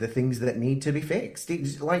work to the things that need to be fixed.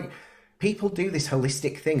 It's like, people do this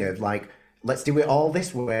holistic thing of let's do it all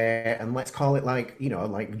this way and let's call it like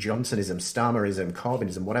Johnsonism, Starmerism,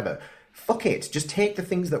 Corbynism, whatever. Fuck it. Just take the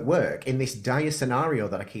things that work in this dire scenario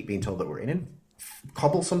that I keep being told that we're in and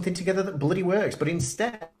cobble something together that bloody works. But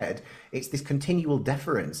instead, it's this continual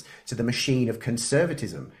deference to the machine of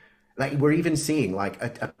conservatism. Like, we're even seeing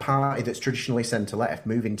a party that's traditionally centre-left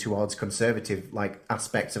moving towards conservative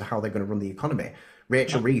aspects of how they're going to run the economy.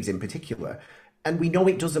 Rachel Reeves in particular. And we know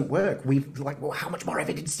it doesn't work. How much more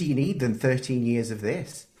evidence do you need than 13 years of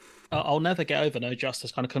this? I'll never get over No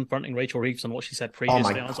Justice kind of confronting Rachel Reeves on what she said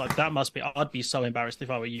previously. I was like, I'd be so embarrassed if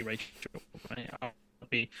I were you, Rachel.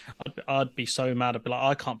 I'd be so mad. I'd be like,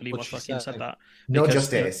 I can't believe I fucking said that. No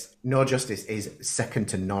Justice is second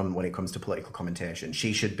to none when it comes to political commentation.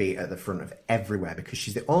 She should be at the front of everywhere because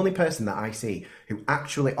she's the only person that I see who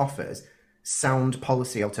actually offers sound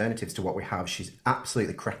policy alternatives to what we have. She's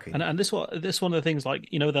absolutely cracking. And this one of the things, they're like,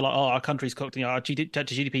 oh, our country's cooked, our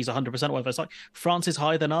GDP is 100% or whatever. It's like France is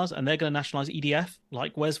higher than us and they're going to nationalize EDF.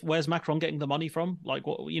 Like, where's Macron getting the money from? Like,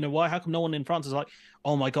 what, why? How come no one in France is like,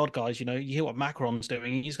 oh my God, guys, you hear what Macron's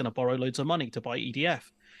doing? He's going to borrow loads of money to buy EDF.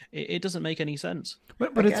 It doesn't make any sense.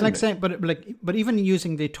 But again, it's like saying, but even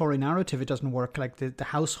using the Tory narrative, it doesn't work. Like the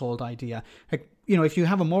household idea, if you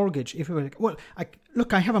have a mortgage, if you're like, well,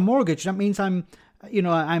 I have a mortgage, that means I'm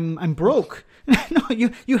broke. No,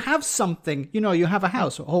 you have something. You have a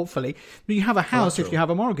house, hopefully. You have a house if you have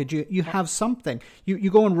a mortgage. You have something. You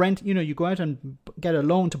go and rent. You go out and get a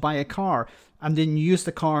loan to buy a car, and then you use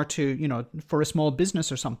the car to for a small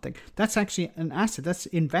business or something. That's actually an asset. That's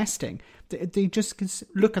investing. They just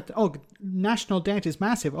look at national debt is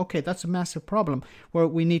massive. Okay, that's a massive problem where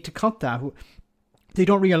we need to cut that. They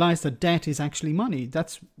don't realize that debt is actually money.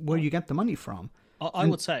 That's where you get the money from. I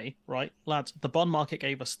would say, right, lads, the bond market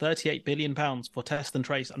gave us £38 billion for test and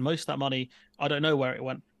trace, and most of that money, I don't know where it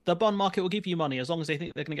went. The bond market will give you money as long as they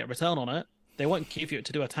think they're going to get return on it. They won't give you it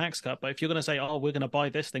to do a tax cut, but if you're going to say, oh, we're going to buy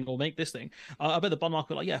this thing or make this thing, I bet the bond market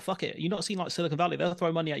will be like, yeah, fuck it. You're not seeing Silicon Valley. They'll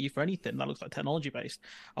throw money at you for anything that looks like technology-based.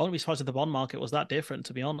 I wouldn't be surprised if the bond market was that different,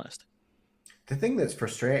 to be honest. The thing that's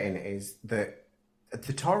frustrating is that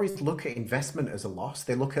the Tories look at investment as a loss.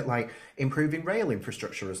 They look at improving rail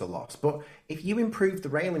infrastructure as a loss. But if you improve the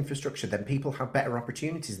rail infrastructure, then people have better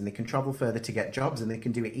opportunities and they can travel further to get jobs and they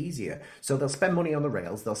can do it easier. So they'll spend money on the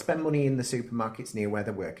rails. They'll spend money in the supermarkets near where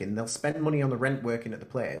they're working. They'll spend money on the rent working at the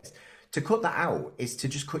place. To cut that out is to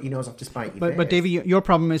just cut your nose off to spite your face. But Davey, your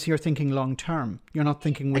problem is you're thinking long term. You're not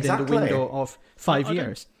thinking within the window of 5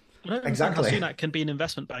 years. I don't understand how Sunak can be an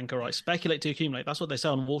investment banker, right? Speculate to accumulate. That's what they say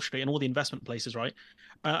on Wall Street and all the investment places, right?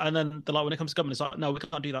 And then they're like, when it comes to government, it's like, no, we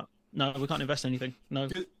can't do that. No, we can't invest in anything. No.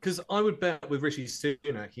 Because I would bet with Rishi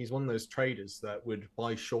Sunak, he's one of those traders that would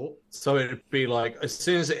buy short. So it'd be like, as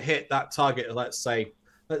soon as it hit that target, let's say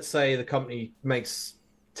the company makes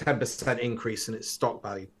 10% increase in its stock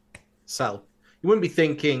value, sell. You wouldn't be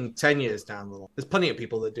thinking 10 years down the line. There's plenty of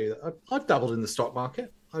people that do that. I've dabbled in the stock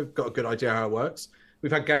market. I've got a good idea how it works.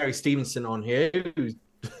 We've had Gary Stevenson on here, who's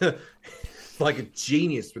like a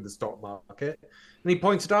genius with the stock market. And he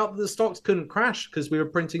pointed out that the stocks couldn't crash because we were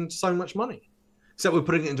printing so much money. Except we're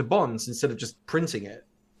putting it into bonds instead of just printing it,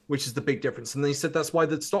 which is the big difference. And then he said that's why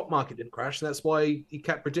the stock market didn't crash, and that's why he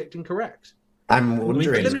kept predicting correct. I'm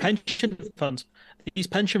wondering. These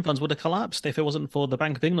pension funds would have collapsed if it wasn't for the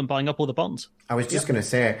Bank of England buying up all the bonds. I was just going to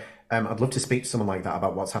say, I'd love to speak to someone like that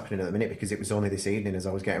about what's happening at the minute, because it was only this evening as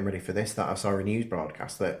I was getting ready for this that I saw a news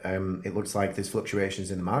broadcast that it looks like there's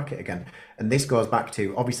fluctuations in the market again. And this goes back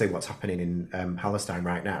to, obviously, what's happening in Palestine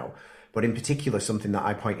right now. But in particular, something that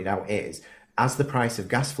I pointed out is, as the price of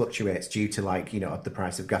gas fluctuates due to, the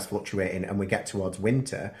price of gas fluctuating and we get towards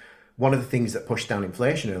winter, one of the things that pushed down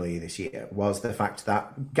inflation earlier this year was the fact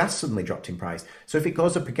that gas suddenly dropped in price. So if it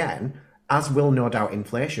goes up again, as will no doubt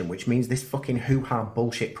inflation, which means this fucking hoo-ha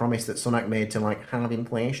bullshit promise that Sunak made to have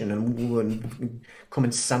inflation and come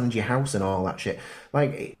and sand your house and all that shit.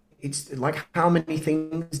 It's like, how many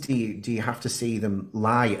things do you have to see them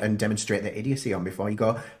lie and demonstrate their idiocy on before you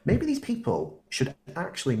go, maybe these people should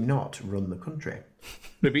actually not run the country?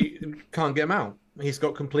 Maybe can't get him out. He's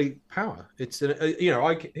got complete power. It's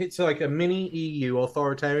it's like a mini EU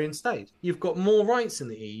authoritarian state. You've got more rights in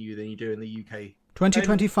the EU than you do in the UK.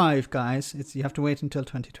 2025, guys. You have to wait until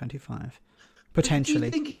 2025, potentially.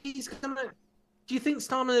 Do you think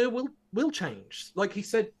Starmer will change? Like he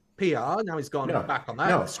said, PR. Now he's gone back on that.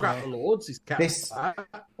 No. Scrap the Lords. He's kept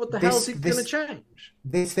that. What the hell is he going to change?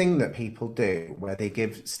 This thing that people do, where they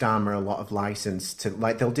give Starmer a lot of license to,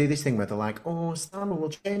 they'll do this thing where they're like, "Oh, Starmer will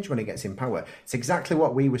change when he gets in power." It's exactly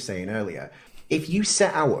what we were saying earlier. If you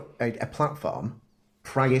set out a platform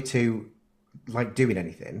prior to doing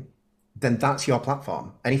anything, then that's your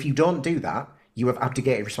platform. And if you don't do that, you have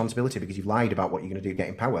abdicated responsibility because you've lied about what you're going to do to get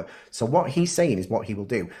in power. So what he's saying is what he will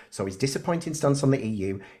do. So his disappointing stance on the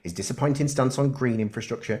EU, his disappointing stance on green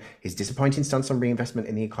infrastructure, his disappointing stance on reinvestment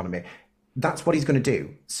in the economy, that's what he's going to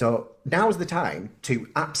do. So now's the time to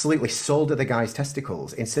absolutely solder the guy's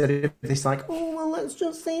testicles instead of this let's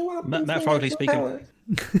just see what happens. Metaphorically speaking.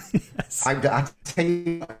 Yes. I tell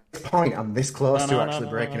you, this point, I'm this close to actually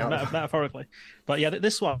breaking out. Metaphorically. But yeah,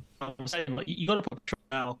 this is what I'm saying. You got to put Trump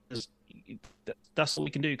now, because that's all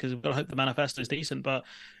we can do, because we've got to hope the manifesto is decent. But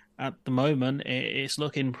at the moment, it's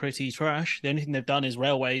looking pretty trash. The only thing they've done is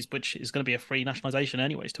railways, which is going to be a free nationalisation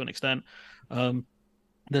anyways, to an extent.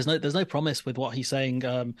 There's no promise with what he's saying.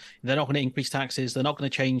 They're not going to increase taxes. They're not going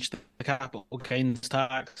to change the capital gains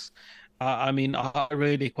tax. I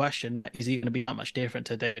really question, is he going to be that much different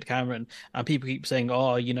to David Cameron? And people keep saying,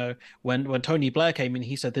 when Tony Blair came in,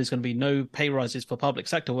 he said there's going to be no pay rises for public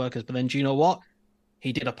sector workers. But then, do you know what?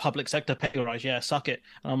 He did a public sector pay rise. Yeah, suck it.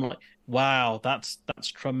 And I'm like, wow, that's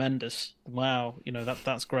tremendous. Wow,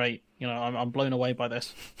 that's great. I'm blown away by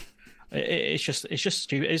this. It's just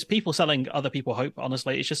stupid. It's people selling other people hope.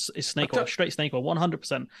 Honestly, it's snake oil, straight snake oil,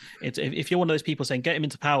 100%. It's if you're one of those people saying get him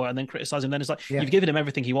into power and then criticize him, then it's like you've given him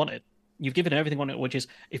everything he wanted. You've given him everything on it, which is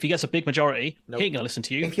if he gets a big majority, he ain't gonna listen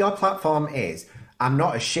to you. If your platform is I'm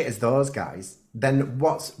not as shit as those guys, then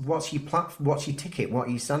what's your what's your ticket? What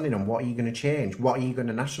are you standing on? What are you going to change? What are you going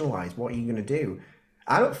to nationalise? What are you going to do?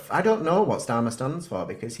 I don't know what Starmer stands for,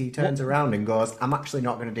 because he turns around and goes, I'm actually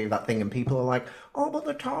not going to do that thing, and people are like, oh, but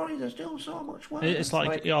the Tories are still so much worse. It's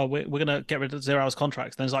like we're going to get rid of 0 hours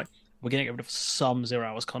contracts. Then it's like, we're going to get rid of some 0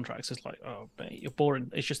 hours contracts. It's like, oh, you're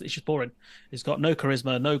boring. It's just boring. It's got no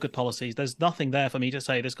charisma, no good policies. There's nothing there for me to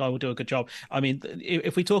say this guy will do a good job. I mean,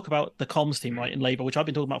 if we talk about the comms team, right, in Labour, which I've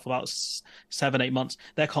been talking about for about 7-8 months,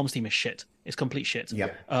 their comms team is shit. It's complete shit. Yeah.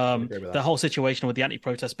 The whole situation with the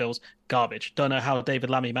anti-protest bills, garbage. Don't know how David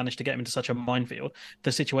Lammy managed to get him into such a minefield.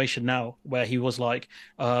 The situation now where he was like,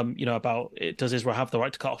 about does Israel have the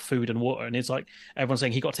right to cut off food and water? And it's like everyone's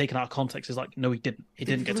saying he got taken out of context. It's like, no, he didn't. He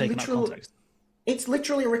didn't get taken out of context. It's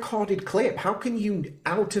literally a recorded clip. How can you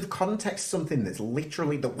out of context something that's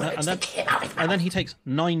literally the words that came out of his mouth? And then he takes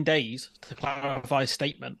 9 days to clarify his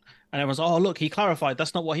statement. And everyone's like, oh, look, he clarified.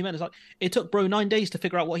 That's not what he meant. It's like, it took bro 9 days to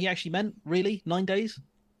figure out what he actually meant. Really? 9 days?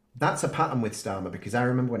 That's a pattern with Starmer, because I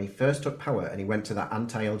remember when he first took power and he went to that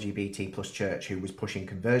anti-LGBT plus church who was pushing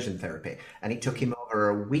conversion therapy, and it took him over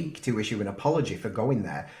a week to issue an apology for going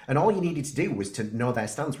there. And all you needed to do was to know their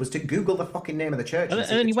stance, was to Google the fucking name of the church. And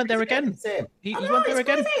then he went there again. He went there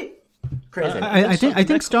again. Crazy. I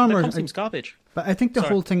think Starmer seems garbage. But I think the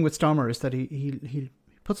whole thing with Starmer is that he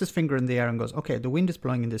puts his finger in the air and goes, okay, the wind is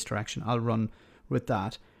blowing in this direction, I'll run with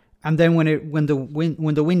that. And then when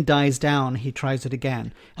the wind dies down, he tries it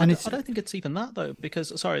again. And I don't think it's even that though, because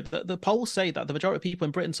the polls say that the majority of people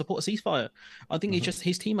in Britain support a ceasefire. I think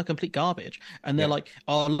his team are complete garbage, and they're like,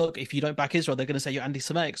 oh look, if you don't back Israel, they're going to say you're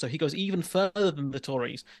anti-Semitic. So he goes even further than the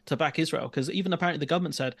Tories to back Israel, because even apparently the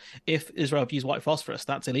government said if Israel views white phosphorus,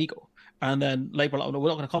 that's illegal. And then Labour are like, we're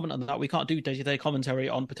not going to comment on that. We can't do day-to-day commentary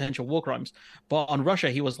on potential war crimes. But on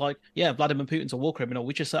Russia, he was like, yeah, Vladimir Putin's a war criminal.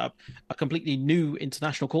 We just set up a completely new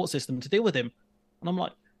international court system to deal with him. And I'm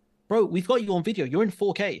like, bro, we've got you on video. You're in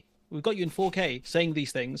 4K. We've got you in 4K saying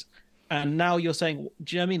these things. And now you're saying,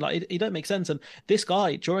 do you know what I mean? Like, it don't make sense. And this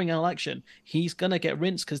guy, during an election, he's going to get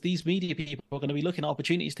rinsed because these media people are going to be looking at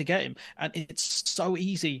opportunities to get him. And it's so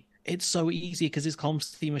easy. It's so easy because his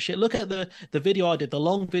comms team is shit. Look at the video I did, the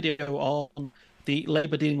long video on the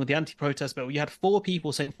Labour dealing with the anti-protest bill. You had 4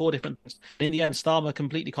 people saying 4 different things. In the end, Starmer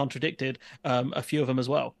completely contradicted a few of them as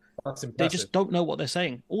well. That's impressive. They just don't know what they're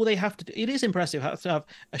saying. All they have to do, it is impressive to have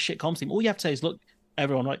a shit comms team. All you have to say is, look,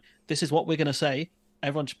 everyone, right, this is what we're going to say.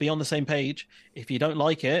 Everyone should be on the same page. If you don't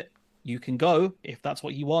like it, you can go if that's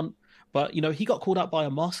what you want. But, he got called out by a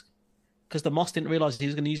mosque because the mosque didn't realize he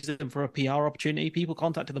was going to use them for a PR opportunity. People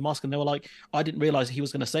contacted the mosque and they were like, I didn't realize he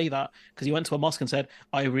was going to say that, because he went to a mosque and said,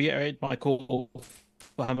 I reiterate my call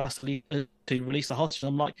for Hamas to release the hostage.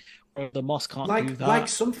 I'm like, the mosque can't do that. Like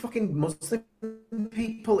some fucking Muslim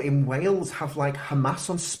people in Wales have like Hamas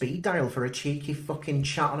on speed dial for a cheeky fucking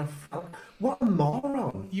chat on a phone. What a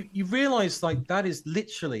moron. You realise like that is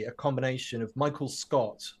literally a combination of Michael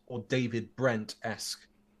Scott or David Brent-esque.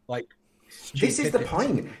 Like, this is the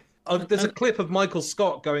point. There's a clip of Michael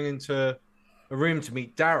Scott going into a room to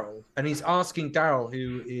meet Daryl, and he's asking Daryl,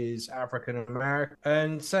 who is African American,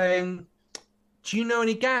 and saying, do you know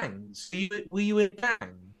any gangs? Were you in a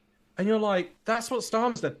gang? And you're like, that's what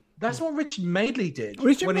Starmer did. That's what Richard Madeley did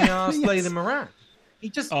when he asked Layla Moran. He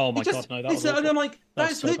just, oh my god, no, that was awful. And I'm like,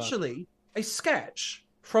 that is so literally a sketch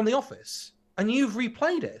from The Office, and you've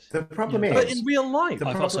replayed it. The problem is, but in real life,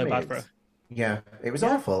 I felt so bad for it. Yeah, it was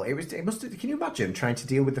awful. It must. Can you imagine trying to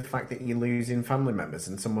deal with the fact that you're losing family members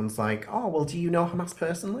and someone's like, "Oh, well, do you know Hamas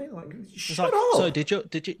personally?" Like, shut up. So did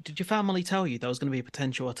your family tell you there was going to be a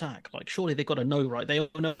potential attack? Like, surely they got to know, right? They all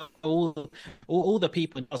know all the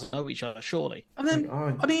people doesn't know each other, surely. And then,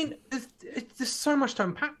 I mean, there's so much to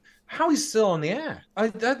unpack. How he's still on the air?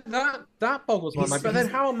 That boggles my mind. But then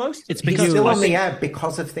how are most? It's because he's still on the air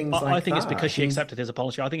because of things like that. I think it's because she accepted his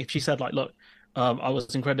apology. I think if she said like, look, I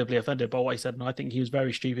was incredibly offended by what he said, and I think he was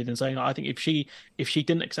very stupid in saying that. I think if she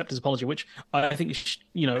didn't accept his apology, which I think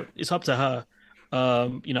it's up to her,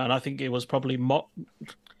 and I think it was probably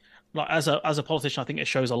like as a politician, I think it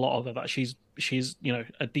shows a lot of her that she's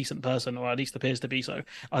a decent person, or at least appears to be so.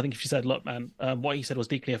 I think if she said, look, man, what he said was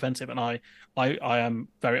deeply offensive, and I am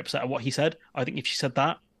very upset at what he said. I think if she said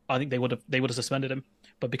that, I think they would have suspended him.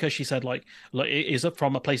 But because she said, like, look, is it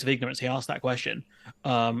from a place of ignorance? He asked that question,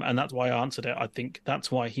 and that's why I answered it. I think that's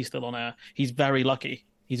why he's still on air. He's very lucky.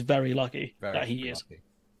 He's very lucky that he is.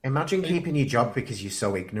 Imagine keeping your job because you're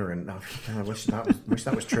so ignorant. I wish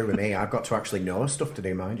that was true with me. I've got to actually know stuff to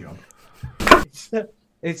do my job.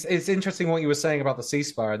 It's interesting what you were saying about the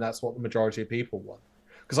ceasefire, and that's what the majority of people want.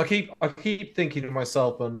 Because I keep thinking to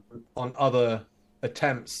myself on other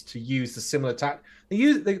attempts to use the similar tactic.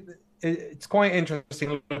 It's quite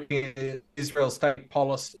interesting looking at Israel's state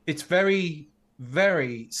policy. It's very,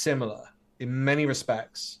 very similar in many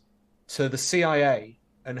respects to the CIA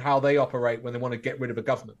and how they operate when they want to get rid of a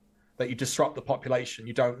government. That you disrupt the population,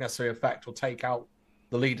 you don't necessarily affect or take out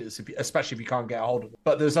the leaders, especially if you can't get a hold of them.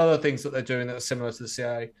 But there's other things that they're doing that are similar to the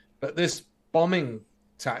CIA. But this bombing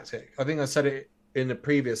tactic, I think I said it in the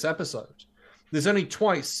previous episode, there's only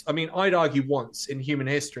twice, I mean, I'd argue once in human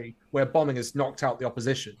history where bombing has knocked out the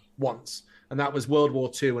opposition, once. And that was World War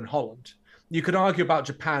II and Holland. You could argue about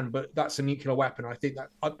Japan, but that's a nuclear weapon. I think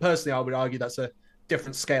that, personally, I would argue that's a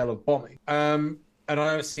different scale of bombing. And I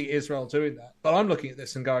don't see Israel doing that. But I'm looking at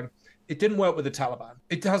this and going, it didn't work with the Taliban.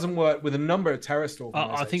 It hasn't worked with a number of terrorist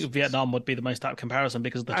organizations. I think Vietnam would be the most apt comparison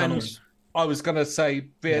because of the tunnels. I was going to say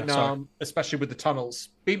Vietnam, especially with the tunnels.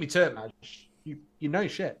 Beat me to it, man. You know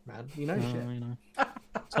shit, man. You know shit.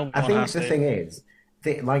 I think the thing is,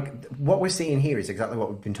 what we're seeing here is exactly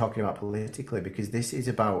what we've been talking about politically, because this is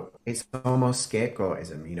about, it's almost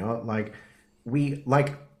scapegoatism,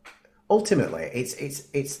 ultimately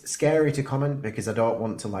it's scary to comment because I don't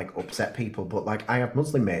want to upset people, but I have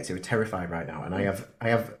Muslim mates who are terrified right now, and I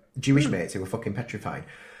have Jewish mates who are fucking petrified.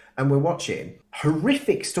 And we're watching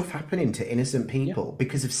horrific stuff happening to innocent people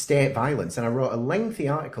because of state violence. And I wrote a lengthy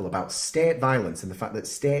article about state violence and the fact that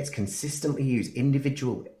states consistently use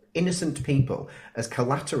individual innocent people as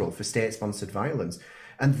collateral for state-sponsored violence.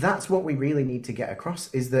 And that's what we really need to get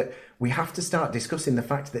across, is that we have to start discussing the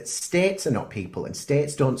fact that states are not people and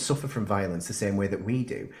states don't suffer from violence the same way that we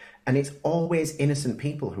do. And it's always innocent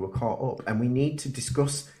people who are caught up. And we need to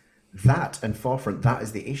discuss that and forefront that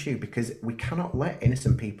as the issue, because we cannot let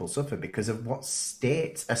innocent people suffer because of what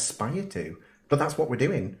states aspire to. But that's what we're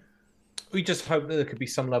doing. We just hope that there could be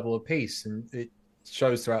some level of peace. And it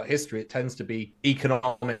shows throughout history, it tends to be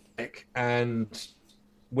economic and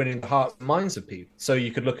winning the hearts and minds of people. So you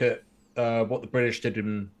could look at what the British did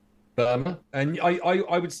in Burma, and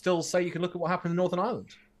I would still say you can look at what happened in Northern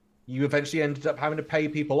Ireland. You eventually ended up having to pay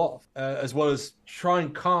people off, as well as try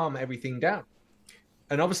and calm everything down.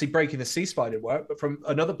 And obviously breaking the ceasefire didn't work, but from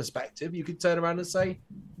another perspective, you could turn around and say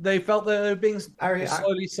they felt that they were being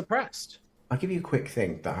slowly suppressed. I'll give you a quick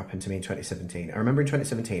thing that happened to me in 2017. I remember in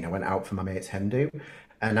 2017, I went out for my mate's hen do,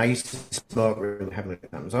 and I used to smoke really heavily.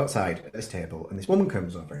 I was outside at this table, and this woman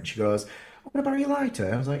comes over, and she goes, "I'm going to borrow your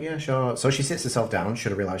lighter." I was like, "Yeah, sure." So she sits herself down.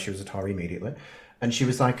 Should have realised she was a Tory immediately. And she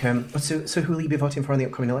was like, so who will you be voting for in the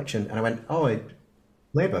upcoming election? And I went,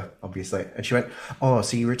 Labour, obviously. And she went, "Oh,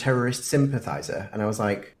 so you're a terrorist sympathiser?" And I was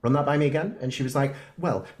like, "Run that by me again." And she was like,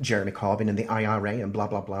 "Well, Jeremy Corbyn and the IRA and blah,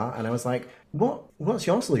 blah, blah." And I was like, what's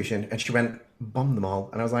your solution? And she went, "Bomb them all."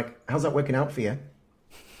 And I was like, "How's that working out for you?"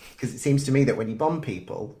 Because it seems to me that when you bomb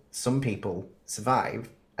people, some people survive,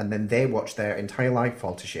 and then they watch their entire life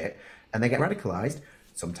fall to shit, and they get radicalised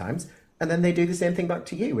sometimes, and then they do the same thing back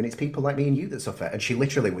to you, and it's people like me and you that suffer. And she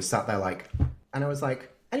literally was sat there like, and I was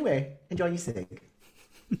like, "Anyway, enjoy your cig."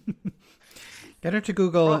 Get her to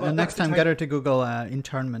Google, and next time get her to Google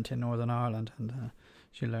internment in Northern Ireland, and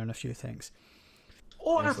she'll learn a few things.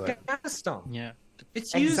 Or Afghanistan. Yeah.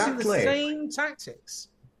 It's using the same tactics.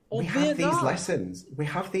 We have these lessons. We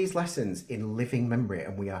have these lessons in living memory,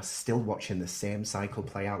 and we are still watching the same cycle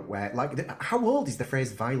play out. Where, how old is the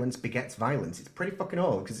phrase "violence begets violence"? It's pretty fucking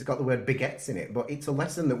old because it's got the word "begets" in it. But it's a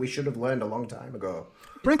lesson that we should have learned a long time ago.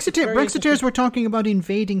 Brexiteers were talking about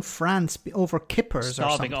invading France over kippers or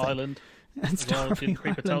something. Starving Ireland. And starving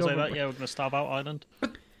Ireland. Tell say that, yeah, we're going to starve out Ireland.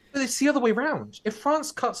 But it's the other way round. If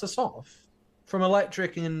France cuts us off from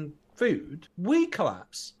electric and food, we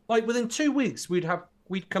collapse. Like within 2 weeks, we'd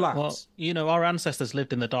collapse. Well, our ancestors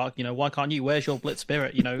lived in the dark. Why can't you? Where's your Blitz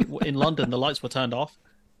spirit? In London, the lights were turned off.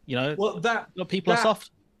 People are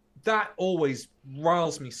soft. That always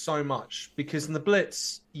riles me so much because in the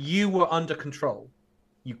Blitz, you were under control.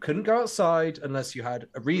 You couldn't go outside unless you had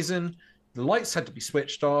a reason. The lights had to be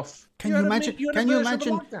switched off. Can you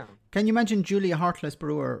imagine Julia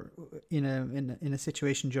Hartless-Brewer in a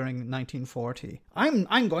situation during 1940?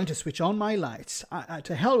 I'm going to switch on my lights.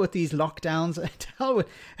 To hell with these lockdowns. To hell with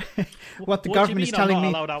what the government is telling me.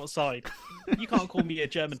 I'm not allowed outside. You can't call me a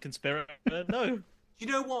German conspirator. No. You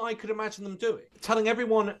know what I could imagine them doing? Telling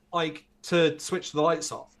everyone to switch the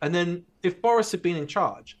lights off, and then if Boris had been in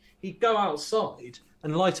charge, he'd go outside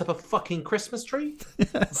and light up a fucking Christmas tree.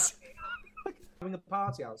 Yes. Having a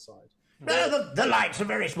party outside. No, the lights are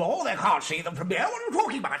very small. They can't see them from here. What are you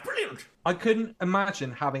talking about? It's brilliant. I couldn't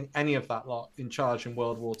imagine having any of that lot in charge in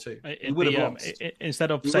World War II. Instead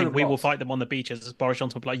of saying we will fight them on the beaches, as Boris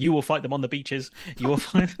Johnson would be like, "You will fight them on the beaches. You will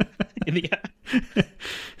fight them in the air."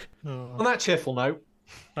 On that cheerful note,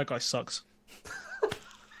 that guy sucks.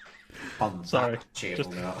 Sorry, I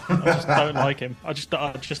just don't like him. I just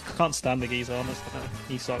can't stand the geezer. Honestly,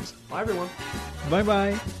 he sucks. Bye everyone. Bye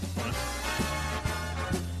bye.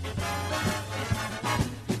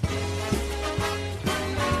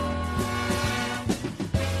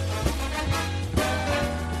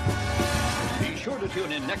 Be sure to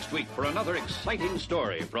tune in next week for another exciting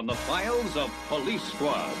story from the files of Police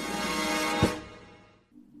Squad.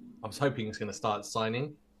 I was hoping he was going to start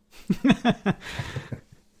signing.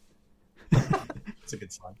 It's a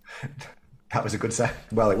good sign. That was a good sign.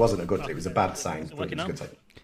 Well, it wasn't a good. It was a bad sign. But it was a good sign.